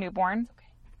 If you have a newborn. It's okay.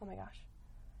 Oh my gosh.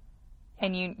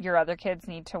 And your other kids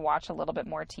need to watch a little bit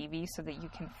more TV so that you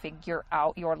can figure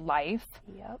out your life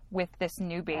with this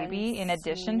new baby in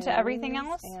addition to everything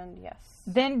else. And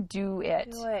then do it.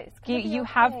 Do it. You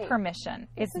have permission.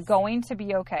 It's going to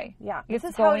be okay. Yeah.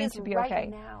 It's going to be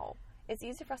okay. Now. It's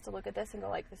easy for us to look at this and go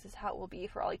like, this is how it will be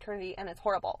for all eternity, and it's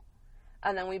horrible.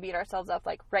 And then we beat ourselves up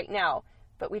like, right now,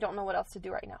 but we don't know what else to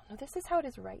do right now. No, this is how it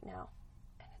is right now.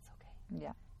 And it's okay.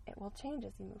 Yeah. It will change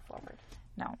as you move forward.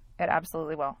 No, it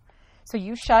absolutely will. So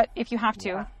you if you have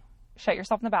to, shut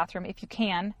yourself in the bathroom. If you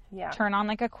can, turn on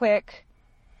like a quick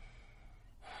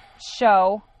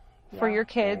show for your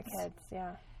kids.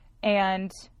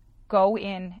 And go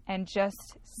in and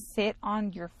just sit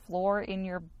on your floor in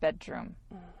your bedroom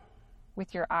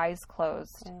with your eyes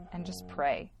closed and just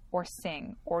pray or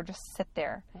sing or just sit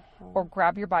there or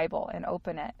grab your Bible and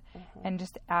open it and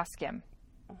just ask him.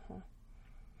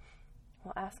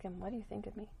 Well, ask him, what do you think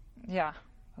of me? Yeah.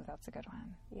 Oh, that's a good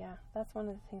one. Yeah, that's one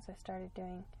of the things I started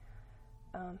doing.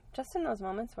 Just in those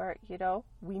moments where,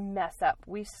 we mess up.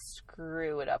 We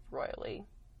screw it up royally.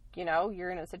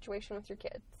 You're in a situation with your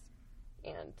kids.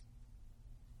 And,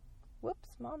 whoops,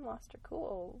 mom lost her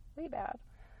cool. Way bad.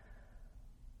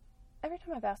 Every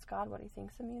time I've asked God what he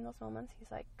thinks of me in those moments,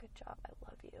 he's like, good job, I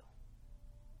love you.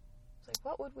 It's like,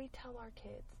 what would we tell our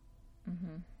kids?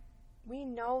 Mm-hmm. We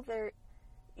know they're,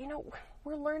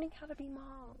 we're learning how to be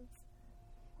moms.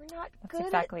 We're not good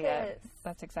exactly at this.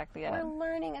 That's exactly it. We're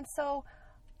learning, and so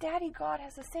Daddy God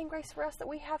has the same grace for us that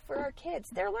we have for our kids.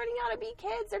 They're learning how to be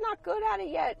kids. They're not good at it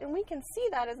yet, and we can see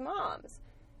that as moms.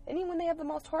 And even when they have the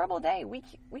most horrible day, we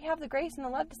have the grace and the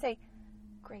love to say,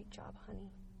 great job,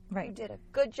 honey. Right. You did a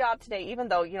good job today, even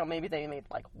though, maybe they made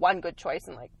like one good choice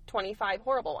and like 25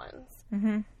 horrible ones.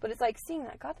 Mm-hmm. But it's like seeing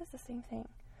that God does the same thing.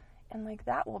 And like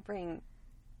that will bring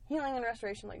healing and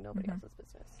restoration like nobody else's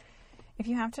business. If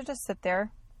you have to just sit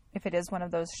there, if it is one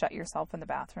of those shut yourself in the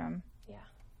bathroom. Yeah.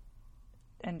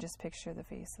 And just picture the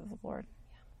face of the Lord.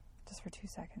 Yeah. Just for 2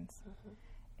 seconds. Mm-hmm.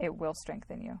 It will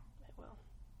strengthen you. It will.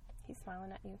 He's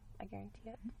smiling at you. I guarantee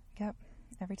it. Yep.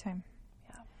 Every time.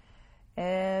 Yeah.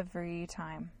 Every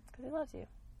time. Because he loves you.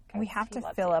 We have to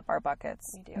fill up our buckets.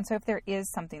 We do. And so if there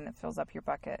is something that fills up your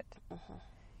bucket,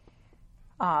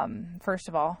 Mm-hmm. First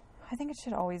of all, I think it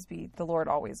should always be the Lord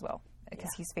always will. Because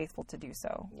Yeah. he's faithful to do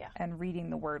so. Yeah. And reading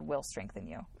the word will strengthen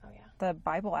you. Oh, yeah. The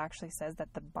Bible actually says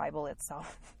that the Bible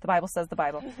itself, the Bible says the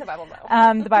Bible. The Bible,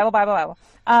 no. The Bible.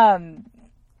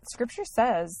 Scripture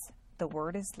says the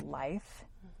word is life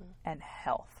and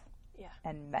health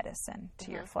and medicine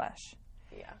to your flesh.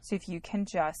 Yeah. So if you can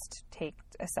just take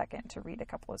a second to read a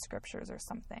couple of scriptures or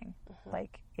something,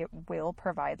 like it will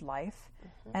provide life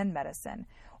and medicine.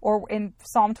 Or in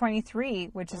Psalm 23,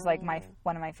 which is like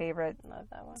one of my favorite Love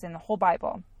that one. in the whole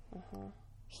Bible.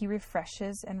 He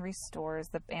refreshes and restores.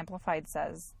 The Amplified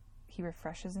says he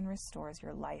refreshes and restores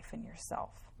your life and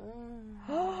yourself.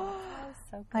 So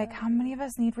good. Like, how many of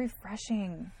us need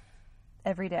refreshing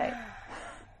every day?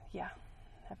 Yeah.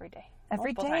 Every day.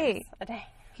 Every Multiple day. times a day.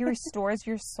 He restores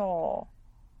your soul.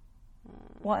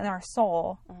 Well, and our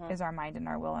soul is our mind and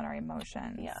our will and our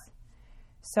emotions. Yeah.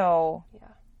 So Yeah.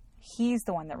 he's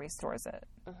the one that restores it.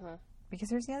 Because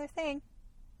here's the other thing.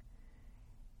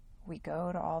 We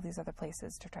go to all these other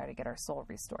places to try to get our soul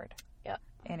restored. Yeah.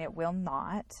 And it will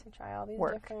not We try all these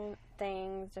work. different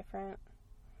things,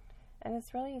 and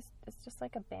it's really, it's just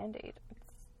like a Band-Aid.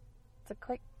 It's a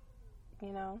quick,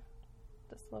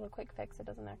 just a little quick fix. It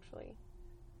doesn't last.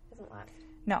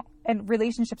 No. And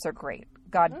relationships are great.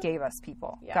 God gave us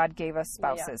people. Yeah. God gave us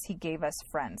Yeah, spouses. He gave us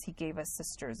friends. He gave us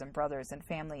sisters and brothers and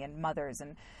family and mothers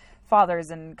and fathers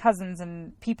and cousins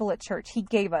and people at church. He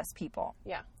gave us people.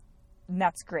 Yeah. And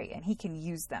that's great. And he can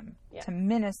use them to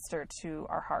minister to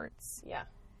our hearts. Yeah.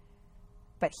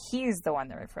 But he's the one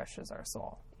that refreshes our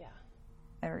soul. Yeah.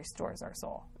 And restores our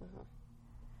soul.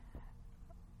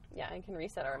 Yeah, and can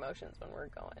reset our emotions when we're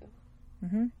going.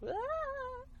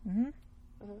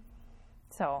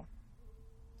 So,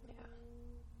 Yeah.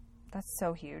 that's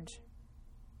so huge.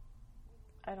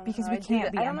 I don't know Because how we I do can't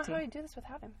that. be I don't empty. know how I do this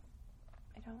without him.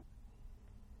 I don't.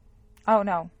 Oh,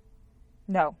 no.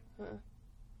 No. Mm-mm.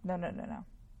 No.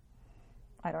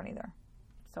 I don't either.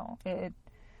 So, and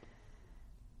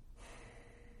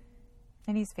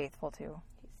he's faithful too.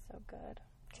 He's so good.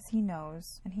 Because he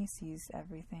knows and he sees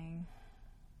everything.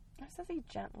 It says he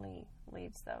gently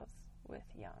leads those with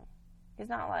young. He's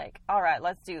not like, all right,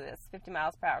 let's do this. 50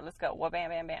 miles per hour. Let's go. Whoa, bam,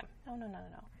 bam, bam. No.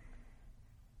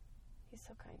 He's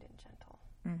so kind and gentle.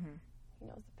 He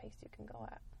knows the pace you can go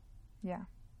at. Yeah.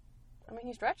 I mean,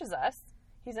 he stretches us.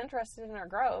 He's interested in our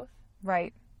growth.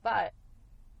 Right. But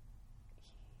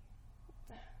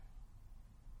he's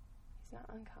not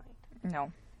unkind.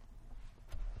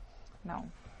 No.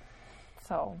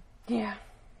 So. Yeah.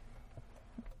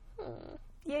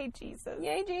 Yay, Jesus.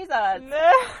 Yay, Jesus. And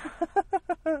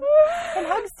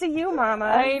hugs to you, Mama.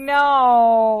 I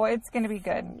know. It's going to be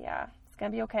good. Yeah. It's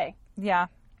going to be okay. Yeah.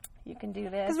 You can do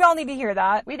this. Because we all need to hear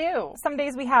that. We do. Some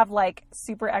days we have like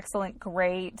super excellent,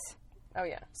 great, Oh,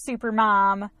 yeah. super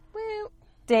mom Woo.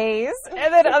 days.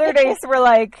 And then other days we're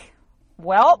like,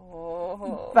 well,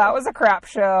 Oh. that was a crap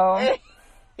show.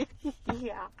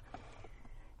 Yeah.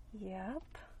 Yep.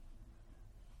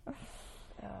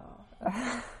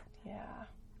 Oh. Yeah.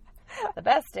 The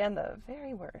best and the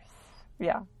very worst.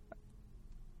 Yeah.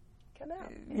 Come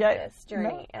out. Yeah. This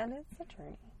journey. And it's a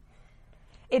journey.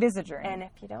 It is a journey. And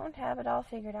if you don't have it all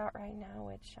figured out right now,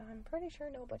 which I'm pretty sure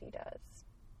nobody does,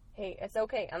 hey, it's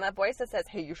okay. And that voice that says,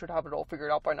 hey, you should have it all figured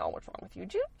out by now. What's wrong with you? You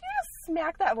just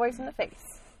smack that voice in the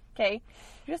face. Okay?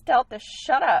 You just tell it to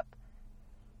shut up.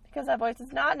 Because that voice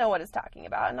does not know what it's talking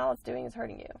about, and all it's doing is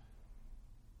hurting you.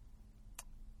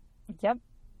 Yep.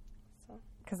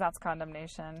 Because that's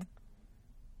condemnation.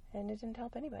 And it didn't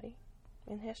help anybody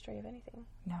in the history of anything.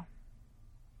 No.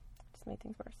 It just made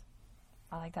things worse.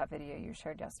 I like that video you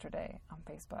shared yesterday on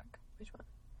Facebook. Which one?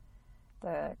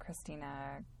 The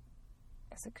Christina,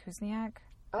 is it Kuzniak?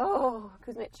 Oh,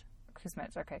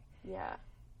 Kuzmich, okay. Yeah.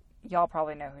 Y'all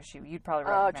probably know who you'd probably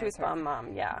Oh, recognize Truth her. Bomb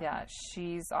Mom, yeah. Yeah,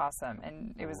 she's awesome.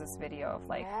 And it was this video of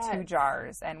like yes. 2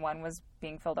 jars, and one was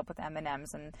being filled up with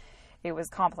M&Ms, and it was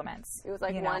compliments. It was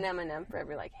like one M&M for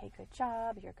every like, hey, good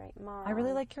job, you're a great mom. I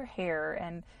really like your hair,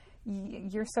 and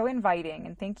you're so inviting,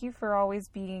 and thank you for always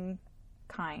being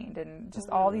kind, and just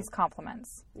all these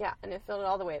compliments. Yeah, and it filled it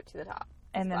all the way up to the top.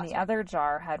 And then the other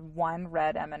jar had one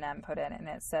red M&M put in, and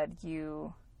it said,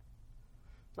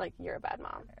 like, you're a bad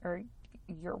mom. Or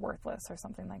you're worthless, or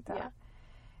something like that. Yeah.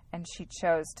 And she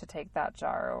chose to take that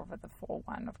jar over the full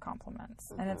one of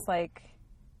compliments. And it's like,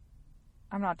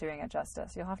 I'm not doing it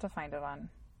justice. You'll have to find it on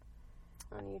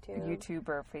YouTube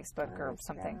or Facebook or Instagram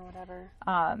something. Or whatever.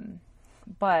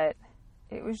 But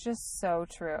it was just so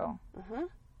true.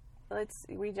 Well,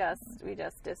 we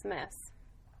just dismiss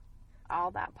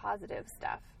all that positive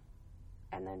stuff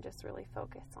and then just really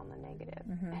focus on the negative.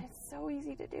 And it's so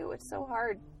easy to do. It's so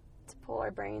hard to pull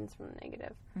our brains from the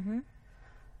negative.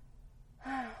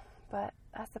 But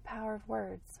that's the power of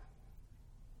words.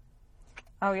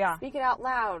 Oh, yeah. Speak it out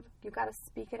loud. You got to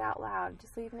speak it out loud.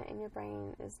 Just leaving it in your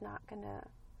brain is not going to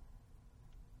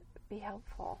be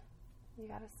helpful. You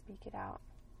got to speak it out.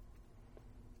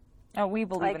 Oh, we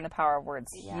believe Like, in the power of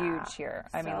words. yeah, Huge here.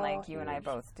 I mean, so like you and I huge.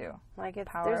 both do. Like,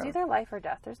 Power there's of- either life or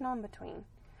death. There's no in between.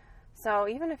 So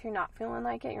even if you're not feeling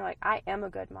like it, you're like, I am a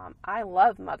good mom. I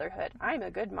love motherhood. I'm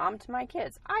a good mom to my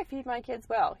kids. I feed my kids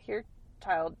well. Here,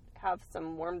 child, have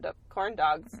some warmed up corn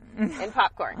dogs and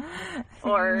popcorn.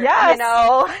 Or, Yes! you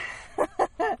know,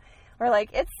 or like,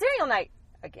 it's cereal night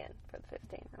again for the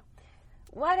 15-year-old.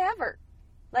 Whatever.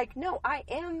 Like, no, I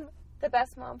am the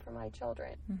best mom for my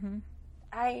children.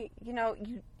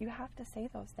 You have to say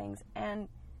those things, and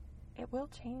it will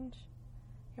change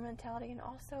your mentality, and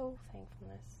also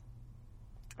thankfulness.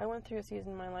 I went through a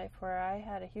season in my life where I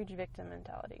had a huge victim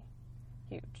mentality.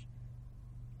 Huge.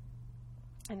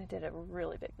 And it did a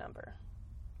really big number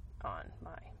on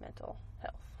my mental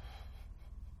health.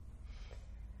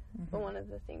 But one of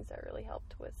the things that really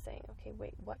helped was saying, okay,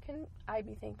 wait, what can I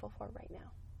be thankful for right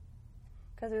now?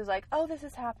 Because it was like, oh, this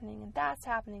is happening, and that's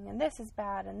happening, and this is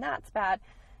bad, and that's bad.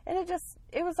 And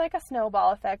it was like a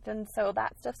snowball effect, and so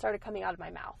that stuff started coming out of my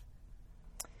mouth.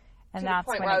 And to that's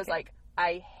the point when where I was like,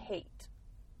 I hate,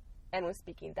 and was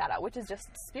speaking that out, which is just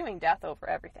spewing death over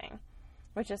everything,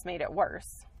 which just made it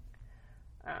worse.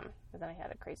 But then I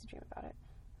had a crazy dream about it,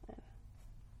 and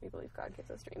we believe God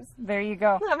gives us dreams there you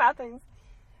go. about things.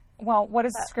 Well, what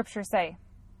does Scripture say?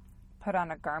 Put on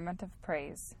a garment of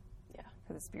praise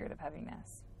for the spirit of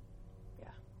heaviness. Yeah.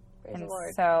 Praise And the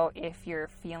Lord. so if you're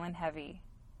feeling heavy,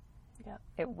 Yeah.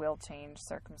 it will change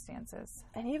circumstances.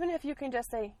 And even if you can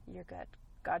just say, you're good.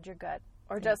 God, you're good.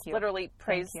 Or Thank just you. literally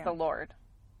praise you. the Lord.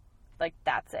 Like,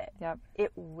 that's it. Yep.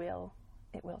 It will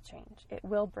change. It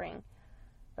will bring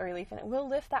a relief, and it will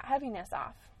lift that heaviness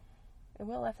off. It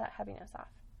will lift that heaviness off.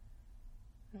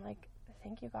 And like,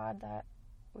 thank you, God, that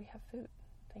we have food.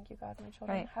 Thank you, God, my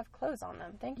children have clothes on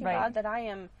them. Thank you, God, that I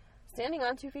am standing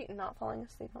on 2 feet and not falling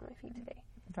asleep on my feet today.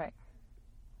 Right.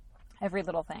 Every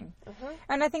little thing.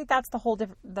 And I think that's the whole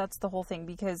thing,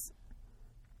 because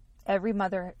every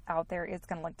mother out there is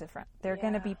going to look different. There are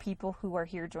going to be people who are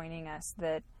here joining us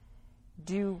that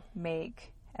do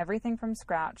make everything from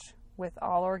scratch with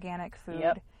all organic food.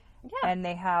 Yep. Yeah. And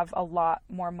they have a lot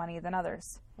more money than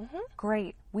others.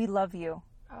 Great. We love you.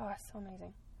 Oh, that's so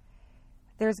amazing.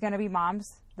 There's going to be moms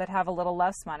that have a little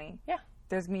less money. Yeah.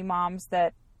 There's going to be moms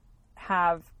that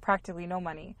have practically no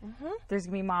money. There's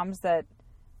going to be moms that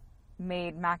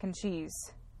made mac and cheese.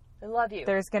 I love you.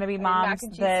 There's going to be I made moms mac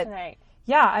and cheese that, tonight.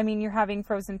 yeah, I mean, you're having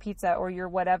frozen pizza or you're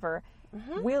whatever.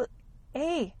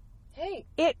 Hey,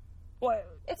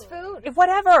 it's food.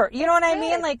 Whatever. You know what I good.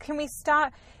 mean? Like, can we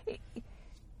stop?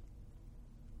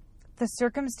 The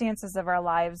circumstances of our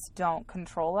lives don't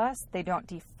control us. They don't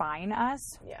define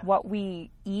us. Yeah. What we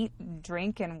eat,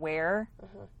 drink, and wear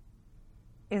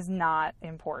is not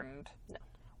important. No.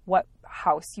 What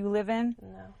house you live in,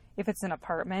 No. if it's an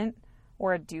apartment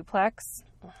or a duplex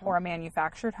or a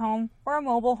manufactured home or a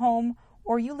mobile home,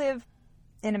 or you live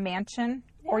in a mansion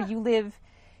or you live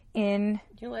in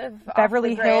You live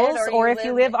Beverly off the grid, Hills, or if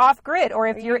you live off grid, or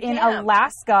if you're in camp.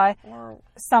 Alaska or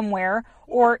somewhere,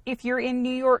 or if you're in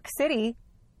New York City,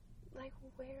 like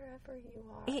wherever. wherever you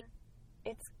are,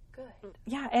 it's good.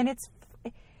 Yeah, and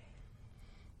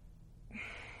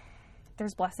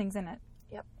there's blessings in it.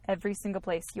 Yep. Every single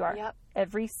place you are. Yep.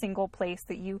 Every single place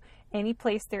any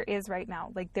place there is right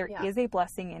now. Like there is a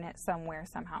blessing in it somewhere,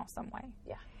 somehow, some way.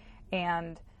 Yeah.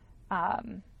 And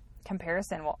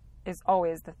comparison is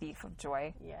always the thief of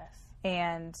joy. Yes.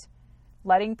 And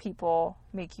letting people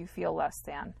make you feel less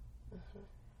than.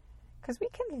 Because we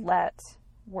can let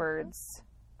words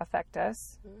affect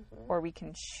us, or we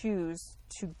can choose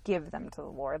to give them to the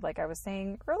Lord, like I was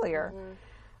saying earlier.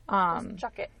 Just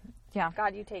chuck it. Yeah.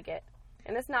 God, you take it.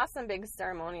 And it's not some big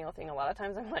ceremonial thing. A lot of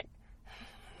times I'm like,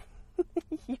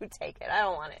 you take it. I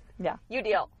don't want it. Yeah. You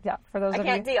deal. Yeah. For those I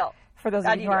can't deal. For those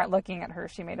God, of you who aren't looking at her,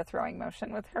 she made a throwing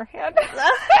motion with her hand.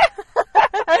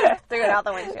 Threw it out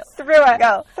the windshield. Threw it.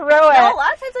 Go. Throw it. No, a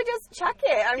lot of times I just chuck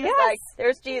it. I'm just like,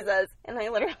 there's Jesus. And I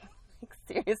literally,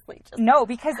 seriously, just no,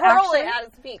 because hurl actually, it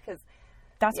at his feet. Because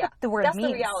that's what the word means. That's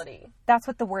the reality. That's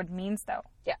what the word means, though.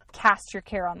 Yeah. Cast your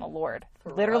care on the Lord.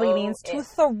 Throw literally means to it.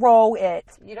 throw it.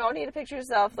 You don't need to picture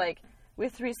yourself like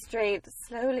with restraint,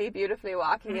 slowly, beautifully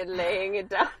walking and laying it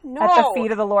down. No. At the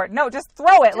feet of the Lord. No, just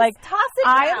throw it. Just like, toss it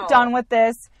I'm down. done with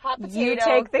this. Hot potato, you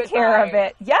take the goodbye. care of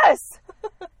it. Yes.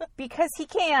 Because he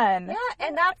can. Yeah,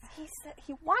 and that's,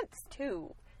 he wants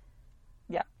to.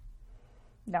 Yeah.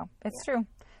 No, it's true.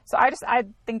 So I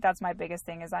think that's my biggest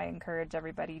thing is I encourage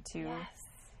everybody to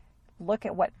look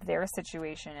at what their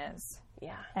situation is.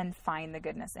 Yeah. And find the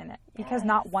goodness in it. Because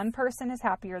not one person is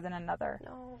happier than another.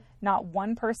 No. Not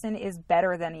one person is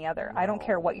better than the other. No. I don't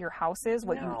care what your house is,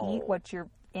 what you eat, what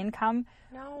your income,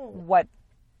 what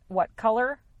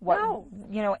color,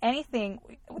 anything,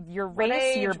 your race,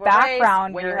 age, your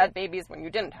background. When you had babies, when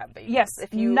you didn't have babies. Yes.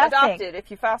 If you adopted,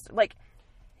 if you fasted,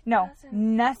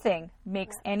 nothing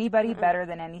makes anybody better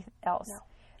than anything else. No.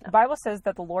 The Bible says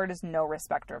that the Lord is no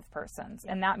respecter of persons.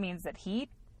 And that means that he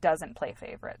doesn't play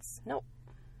favorites. Nope.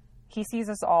 He sees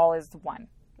us all as one.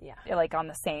 Yeah. Like on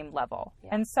the same level. Yeah.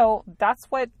 And so that's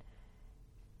what,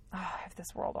 if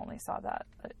this world only saw that.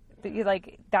 But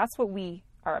that's what we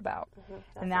are about.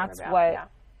 Mm-hmm. That's what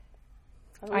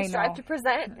we strive to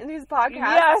present in these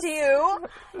podcasts to you.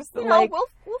 We'll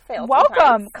fail welcome.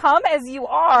 Sometimes. Come as you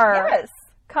are. Yes.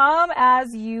 Come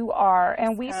as you are.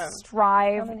 And we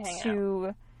strive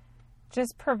to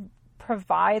just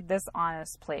provide this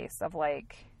honest place of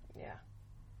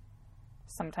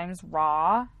sometimes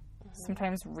raw,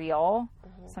 sometimes real,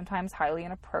 sometimes highly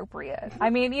inappropriate. I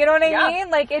mean, you know what I mean?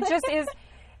 Like, it just is.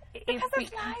 Because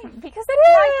it's life. Because it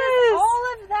is. Life is all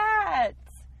of that.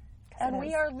 And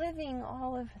we are living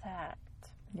all of that.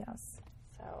 Yes.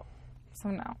 So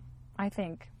no. I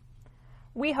think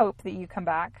we hope that you come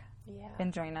back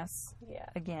and join us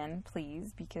again,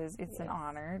 please, because it's an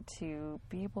honor to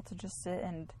be able to just sit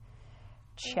and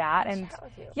chat. And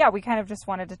we kind of just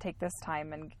wanted to take this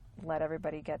time and let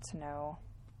everybody get to know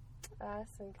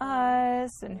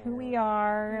us and who we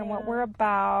are and what we're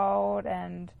about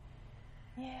and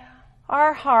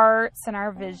our hearts and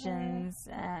our visions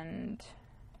and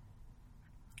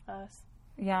us.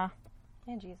 Yeah.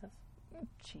 And Jesus.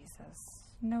 Jesus.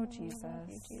 No, Jesus. Love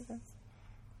you, Jesus.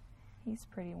 He's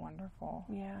pretty wonderful.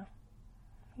 Yeah.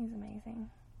 He's amazing.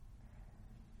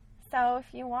 So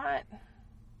if you want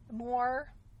more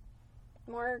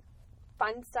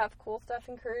fun stuff, cool stuff,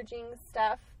 encouraging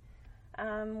stuff,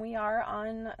 we are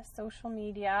on social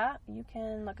media. You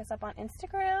can look us up on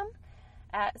Instagram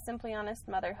at Simply Honest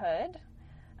Motherhood.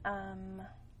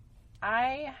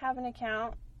 I have an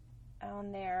account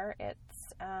on there.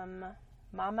 It's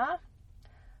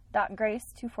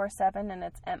mama.grace247 and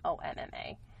it's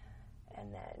MOMMA.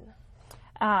 And then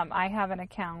I have an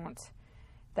account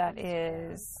that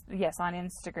is on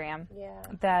Instagram. Yeah.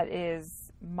 That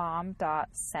is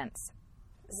mom.sense.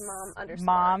 Mom underscore.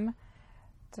 Mom.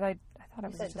 I thought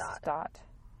it was just dot. a dot.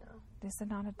 No. Is it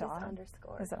not a dot? It's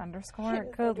underscore. Is it underscore?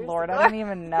 It's Good underscore. Lord, I don't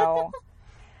even know.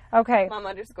 Okay. Mom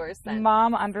underscore sense.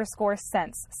 Mom underscore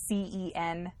sense.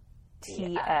 CENTS.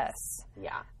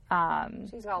 Yeah.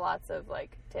 She's got lots of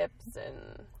tips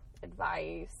and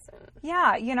advice and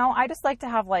I just like to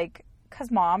have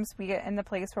because moms, we get in the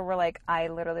place where we're I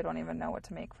literally don't even know what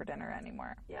to make for dinner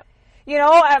anymore. Yep.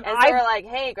 And so we're like,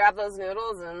 hey, grab those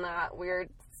noodles and that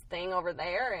weird thing over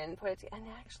there and put it together. And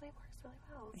it actually works really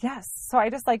well. Yes. So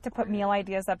I just like to put meal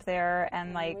ideas up there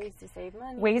and ways to save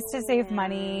money. Ways to save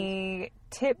money,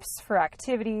 tips for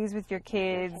activities with your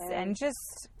kids, and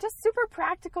just super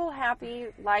practical,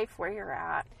 happy life where you're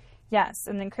at. Yes.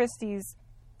 And then Christy's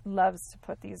loves to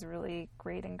put these really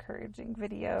great encouraging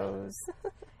videos.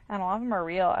 And a lot of them are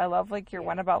real. I love your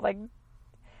one about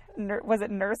was it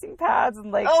nursing pads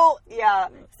and Oh yeah.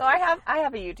 So I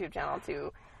have a YouTube channel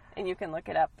too. And you can look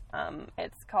it up.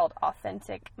 It's called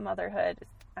Authentic Motherhood.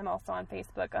 I'm also on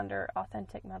Facebook under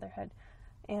Authentic Motherhood.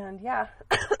 And yeah,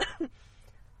 I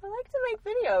like to make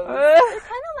videos. They're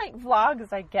kind of like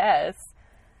vlogs, I guess.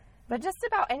 But just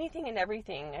about anything and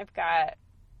everything. I've got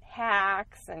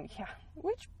hacks and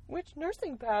which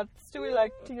nursing paths do we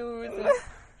like to use? And,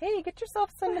 hey, get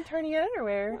yourself some maternity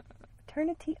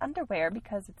underwear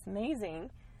because it's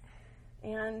amazing.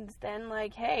 And then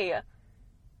like, hey,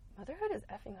 motherhood is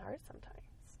effing hard sometimes,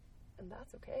 and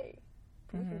that's okay.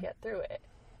 You can get through it.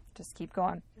 Just keep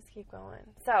going.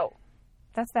 So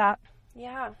that's that.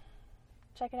 Yeah,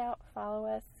 check it out. Follow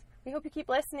us. We hope you keep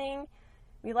listening.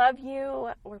 We love you.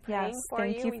 We're praying for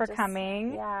you. Thank you for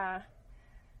coming. Yeah.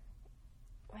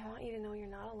 I want you to know you're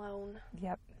not alone.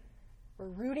 Yep. We're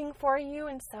rooting for you,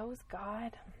 and so is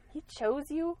God. He chose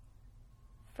you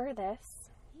for this.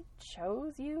 He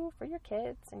chose you for your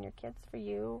kids, and your kids for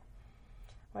you.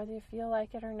 Whether you feel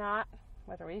like it or not.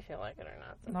 Whether we feel like it or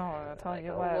not. No, I'll tell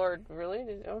you oh, what. Lord, really?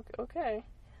 Okay.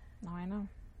 No, I know.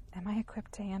 Am I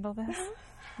equipped to handle this?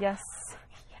 Yes.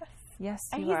 Yes,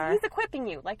 and you are. He's equipping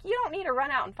you. Like, you don't need to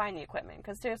run out and find the equipment,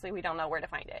 because seriously, we don't know where to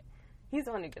find it. He's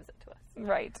the one who gives it to us.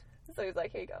 Right. So he's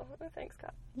like, here you go. Oh, thanks,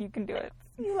 God. You can do it.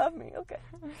 You love me. Okay.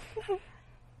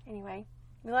 Anyway,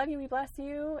 we love you. We bless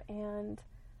you. And,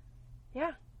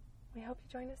 yeah, we hope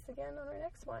you join us again on our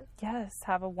next one. Yes.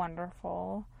 Have a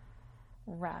wonderful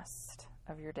rest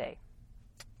of your day.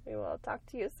 We will talk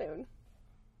to you soon.